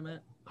Christmas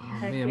ornament. Oh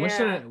man,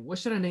 what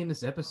should I name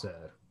this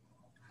episode?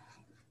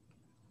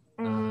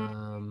 I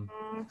don't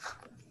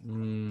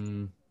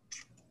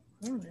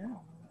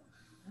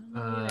know.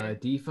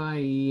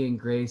 DPhiE and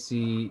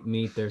Gracie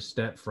meet their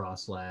step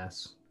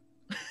Frosslassassassass.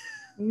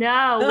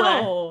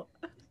 No.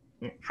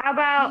 How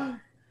about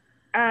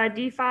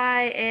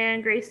DPhiE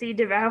and Gracie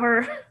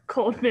devour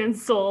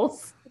Coldman's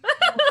souls?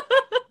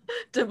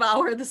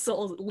 Devour the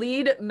souls.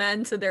 Lead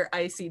men to their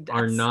icy deaths.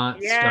 Are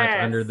not stuck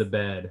under the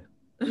bed.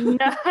 No.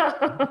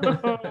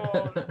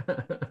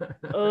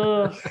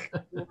 Ugh,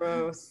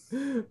 gross.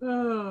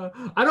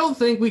 I don't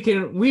think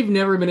we've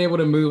never been able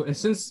to move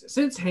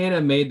since Hannah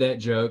made that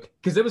joke,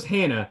 because it was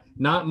Hannah,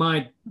 not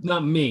me.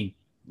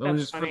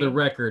 Just funny. For the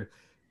record.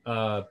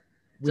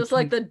 Just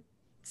like the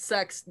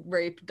sex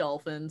rape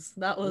dolphins.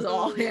 That was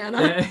all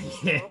Hannah.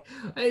 Yeah.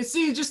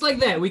 See, just like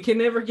that. We can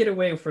never get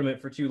away from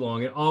it for too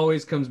long. It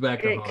always comes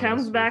back. It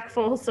comes back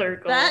full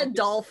circle. That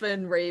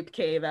dolphin rape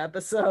cave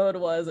episode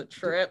was a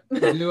trip.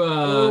 I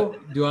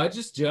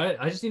just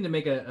need to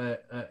make a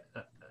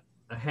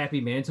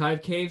Happy Mantine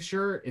Cave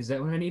shirt? Is that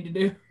what I need to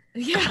do?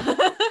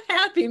 Yeah.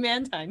 Happy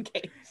Mantine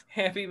Cave.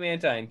 Happy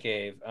Mantine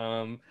Cave.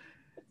 Oh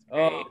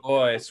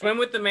boy. Swim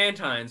with the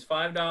Mantines,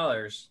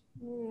 $5.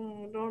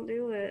 Don't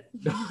do it.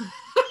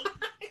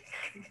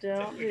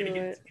 Don't do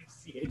it.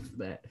 For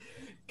that.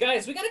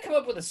 Guys, we got to come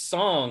up with a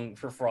song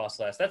for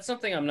Frosslassassassass. That's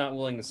something I'm not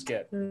willing to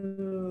skip.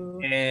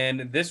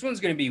 And this one's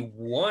going to be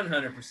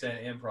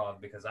 100%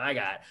 improv because I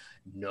got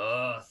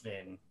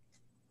nothing.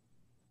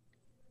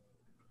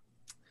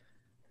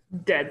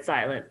 Dead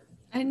silent.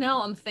 I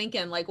know. I'm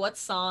thinking, what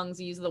songs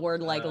use the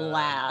word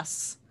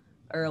lass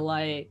or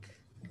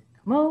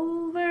come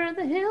over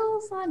the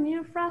hills on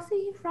your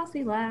frosty,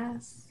 frosty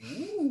lass.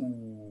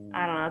 Ooh.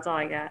 I don't know. That's all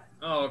I got.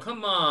 Oh,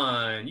 come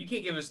on. You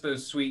can't give us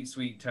those sweet,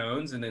 sweet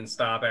tones and then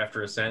stop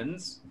after a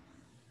sentence.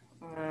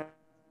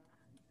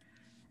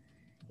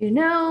 You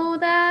know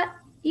that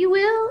you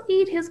will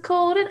eat his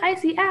cold and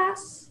icy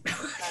ass.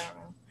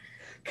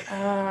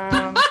 I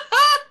don't know.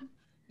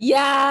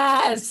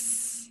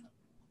 Yes.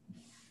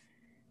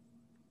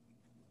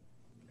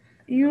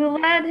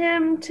 You led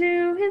him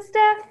to his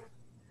death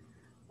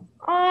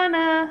on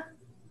a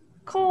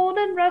cold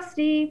and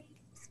rusty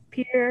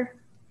pier.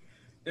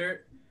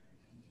 There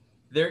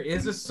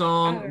is a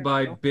song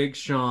by Big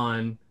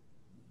Sean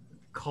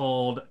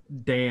called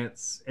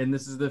 "Dance," and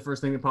this is the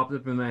first thing that popped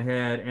up in my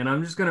head. And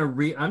I'm just gonna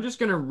read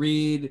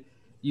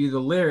you the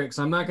lyrics.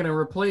 I'm not gonna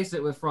replace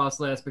it with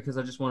Frosslassassassass because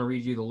I just want to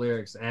read you the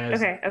lyrics as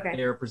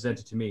they are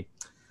presented to me.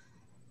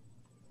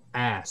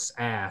 Ass,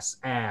 ass,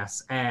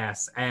 ass,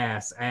 ass,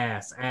 ass,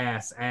 ass,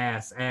 ass, ass,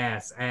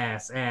 ass, ass,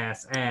 ass,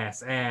 ass,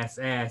 ass,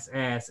 ass,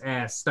 ass,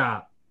 ass.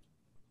 Stop.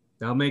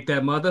 I'll make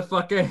that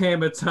motherfucker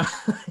hammer time.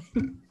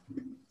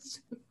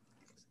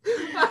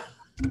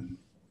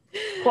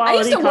 I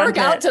used to work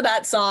out to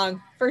that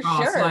song for sure.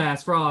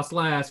 Fross,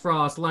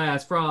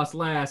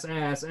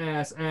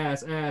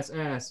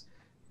 ass.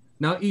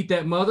 Now eat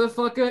that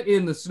motherfucker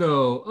in the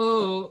snow.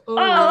 Oh.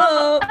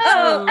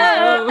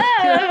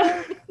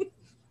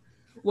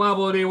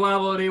 Wobbly,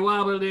 wobbly,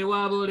 wobbly,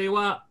 wobbly,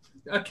 wop.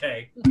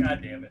 Okay,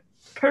 god damn it.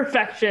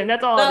 Perfection.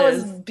 That's all that it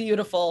is. That was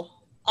beautiful.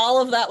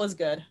 All of that was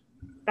good.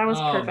 That was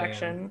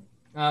perfection.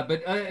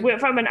 But went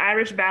from an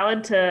Irish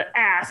ballad to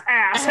ass.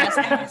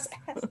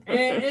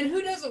 And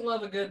who doesn't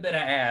love a good bit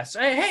of ass?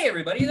 Hey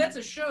everybody, that's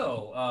a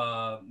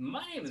show.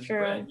 My name is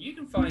Brett. You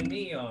can find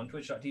me on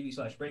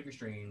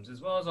twitch.tv/breakerstreams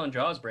as well as on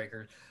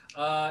Jawsbreaker.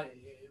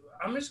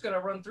 I'm just gonna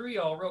run through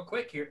y'all real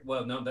quick here.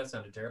 Well, no, that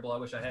sounded terrible. I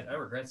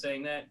regret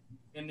saying that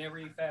in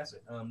every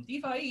facet.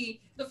 DPhiE,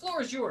 the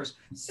floor is yours.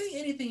 Say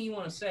anything you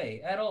want to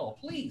say at all.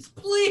 Please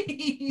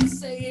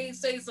say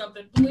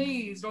something.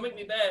 Please don't make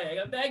me beg.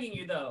 I'm begging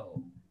you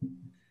though.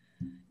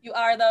 You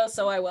are though,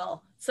 so I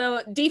will.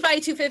 So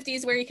DPhiE250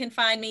 is where you can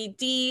find me.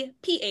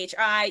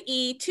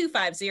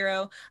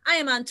 DPhiE250. I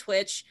am on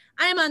Twitch.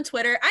 I am on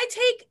Twitter. I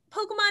take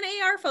Pokemon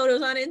AR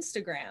photos on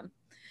Instagram.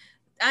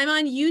 I'm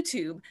on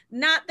YouTube.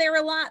 Not there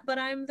a lot, but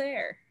I'm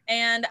there.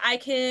 And I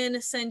can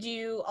send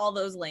you all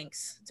those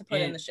links to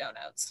put in the show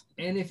notes.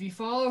 And if you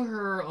follow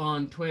her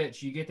on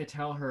Twitch, you get to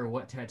tell her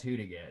what tattoo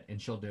to get,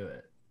 and she'll do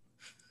it.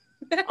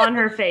 On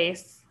her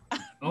face.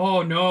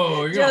 Oh,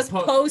 no. You're just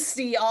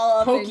posty all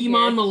up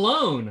Pokemon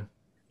Malone.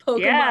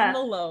 Pokemon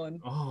Malone.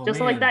 Oh,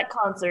 just like that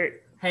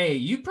concert. Hey,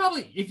 you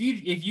probably, if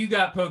you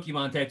got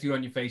Pokemon tattooed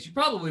on your face, you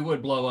probably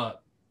would blow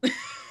up.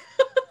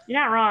 You're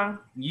not wrong.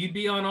 You'd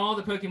be on all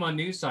the Pokemon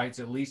news sites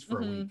at least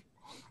for a week.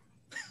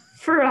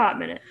 For a hot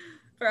minute.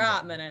 For a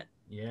hot minute.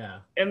 Yeah.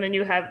 And then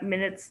you have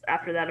minutes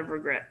after that of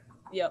regret.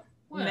 Yep.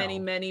 Well,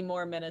 many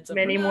more minutes of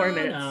many regret. more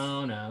minutes.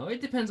 No. It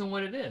depends on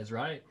what it is,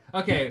 right?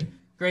 Okay,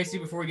 Gracie,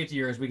 before we get to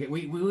yours, we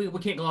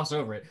can't gloss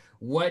over it.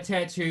 What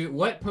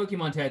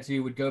Pokemon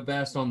tattoo would go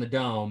best on the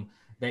dome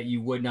that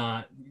you would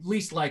not,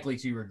 least likely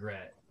to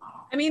regret?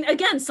 I mean,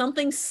 again,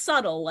 something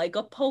subtle, like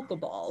a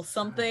Pokeball.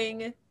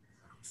 Something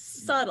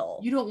subtle.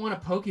 You don't want a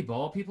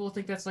Pokeball. People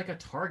think that's like a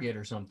target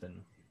or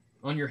something.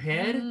 On your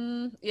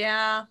head?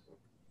 Yeah.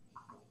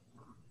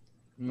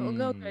 We'll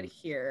go good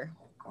here.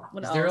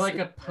 Is there like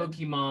a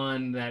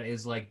Pokemon that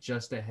is like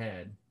just a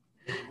head?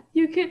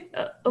 You could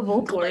a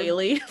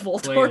Voltorb.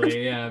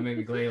 Voltorb. Yeah,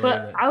 maybe Glalie.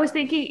 But I was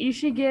thinking you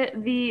should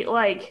get the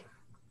like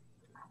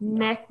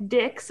neck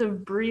dicks of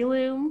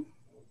Breloom.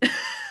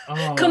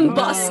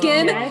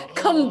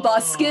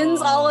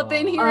 Combuskin's all up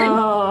in here.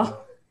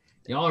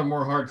 Y'all are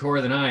more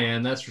hardcore than I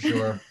am, that's for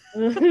sure.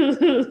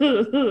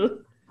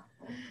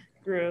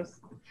 Gross.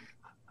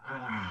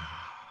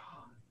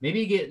 Maybe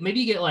you get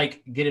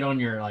it on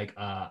your like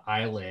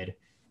eyelid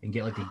and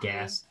get like a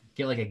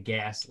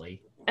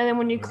ghastly. And then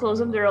when you close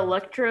them, they're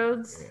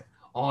electrodes.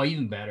 Oh,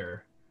 even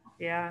better.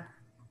 Yeah.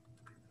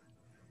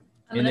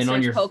 I'm gonna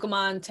search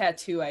Pokemon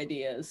tattoo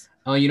ideas.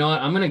 Oh, you know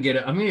what? I'm gonna get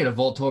a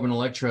Voltorb and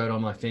electrode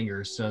on my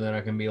fingers so that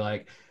I can be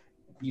like,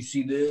 you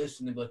see this,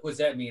 and they'll be like, what's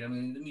that mean? I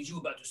mean, it means you're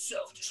about to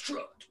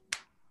self-destruct.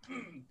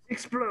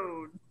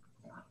 Explode.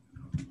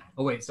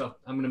 Oh wait, so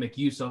I'm gonna make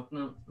you I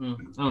don't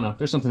know.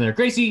 There's something there.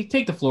 Gracie,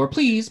 take the floor,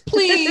 please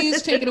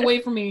take it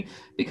away from me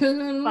because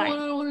I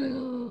don't want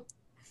to.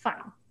 Fine.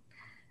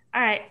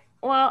 All right.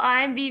 Well,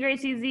 I'm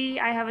vGraciez.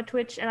 I have a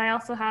Twitch and I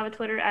also have a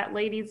Twitter at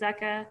Lady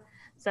Zecca.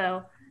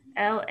 So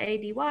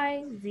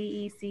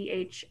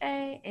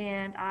LadyZecha,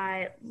 and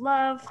I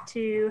love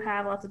to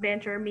have lots of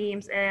banter,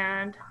 memes,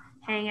 and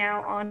hang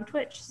out on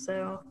Twitch.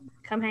 So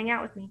come hang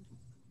out with me.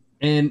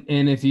 And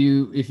if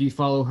you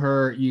follow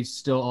her, you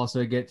still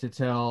also get to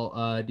tell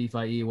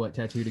DPhiE what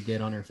tattoo to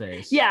get on her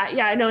face.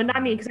 Yeah, no,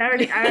 not me, because I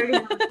already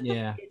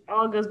yeah. It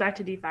all goes back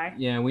to DPhiE.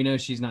 Yeah, we know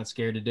she's not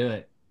scared to do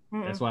it.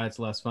 That's why it's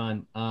less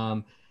fun.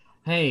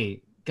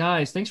 Hey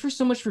guys, thanks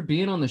so much for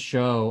being on the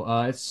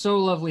show. It's so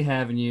lovely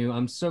having you.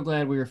 I'm so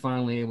glad we were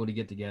finally able to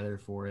get together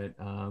for it.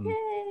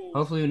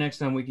 Hopefully next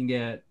time we can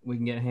get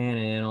Hannah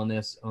in on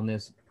this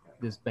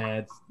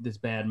bad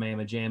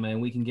mamma jamma,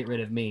 and we can get rid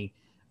of me.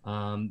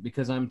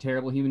 Because I'm a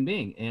terrible human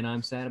being and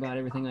I'm sad about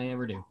everything I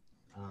ever do.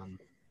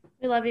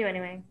 We love you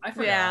anyway. I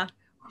forgot. Yeah.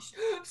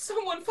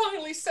 Someone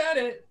finally said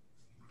it.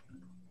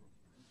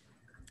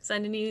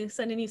 Sending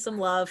you some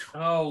love.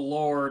 Oh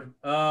Lord.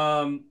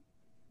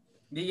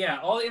 Yeah,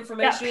 all the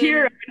information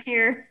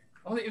here.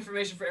 All the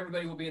information for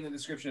everybody will be in the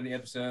description of the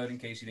episode in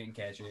case you didn't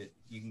catch it.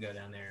 You can go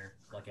down there,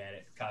 look at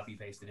it, copy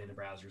paste it into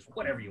browsers,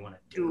 whatever you want to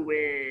do.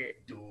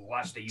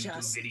 Watch the YouTube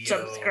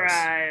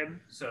videos.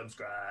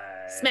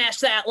 Subscribe. Smash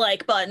that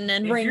like button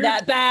and ring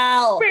that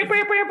bell.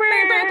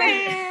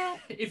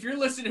 If you're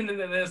listening to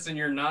this and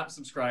you're not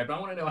subscribed, I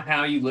want to know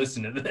how you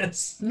listen to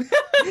this.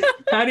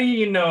 How do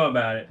you know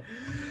about it?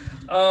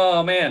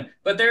 Oh man,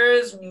 but there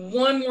is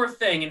one more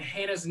thing, and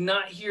Hannah's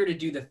not here to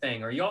do the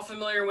thing. Are y'all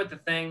familiar with the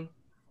thing?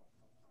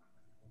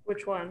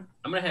 Which one?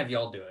 I'm gonna have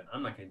y'all do it.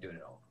 I'm not gonna do it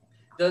at all.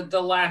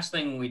 The last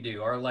thing we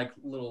do, our like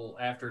little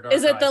after dark.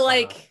 Is it the song.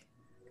 like?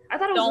 I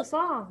thought it was a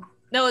song.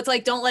 No, it's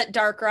like don't let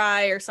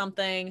Darkrai or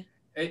something.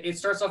 It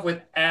starts off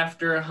with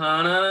after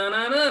ha na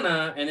na na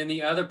na, and then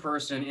the other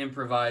person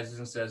improvises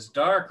and says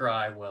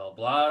Darkrai will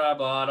blah da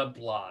blah da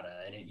blah da,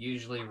 and it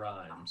usually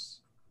rhymes.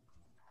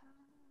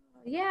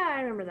 Yeah, I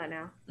remember that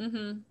now.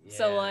 Yeah.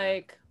 So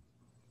like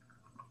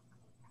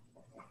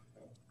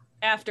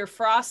after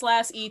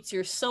Frosslassassassass eats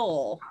your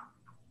soul.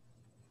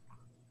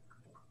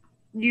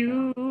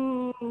 You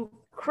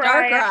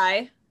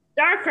cry.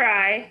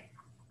 Darkrai.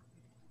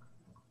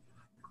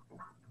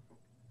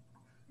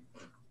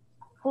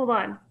 Hold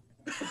on.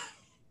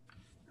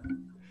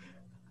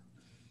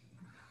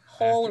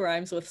 Hole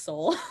rhymes with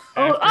soul.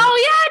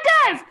 Oh yeah, it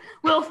does.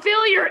 We'll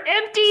fill your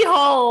empty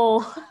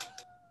hole.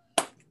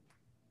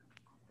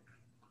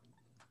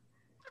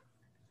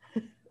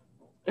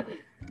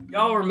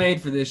 Y'all were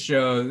made for this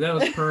show. That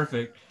was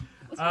perfect.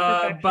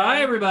 Bye,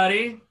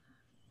 everybody.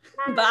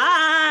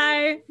 Bye.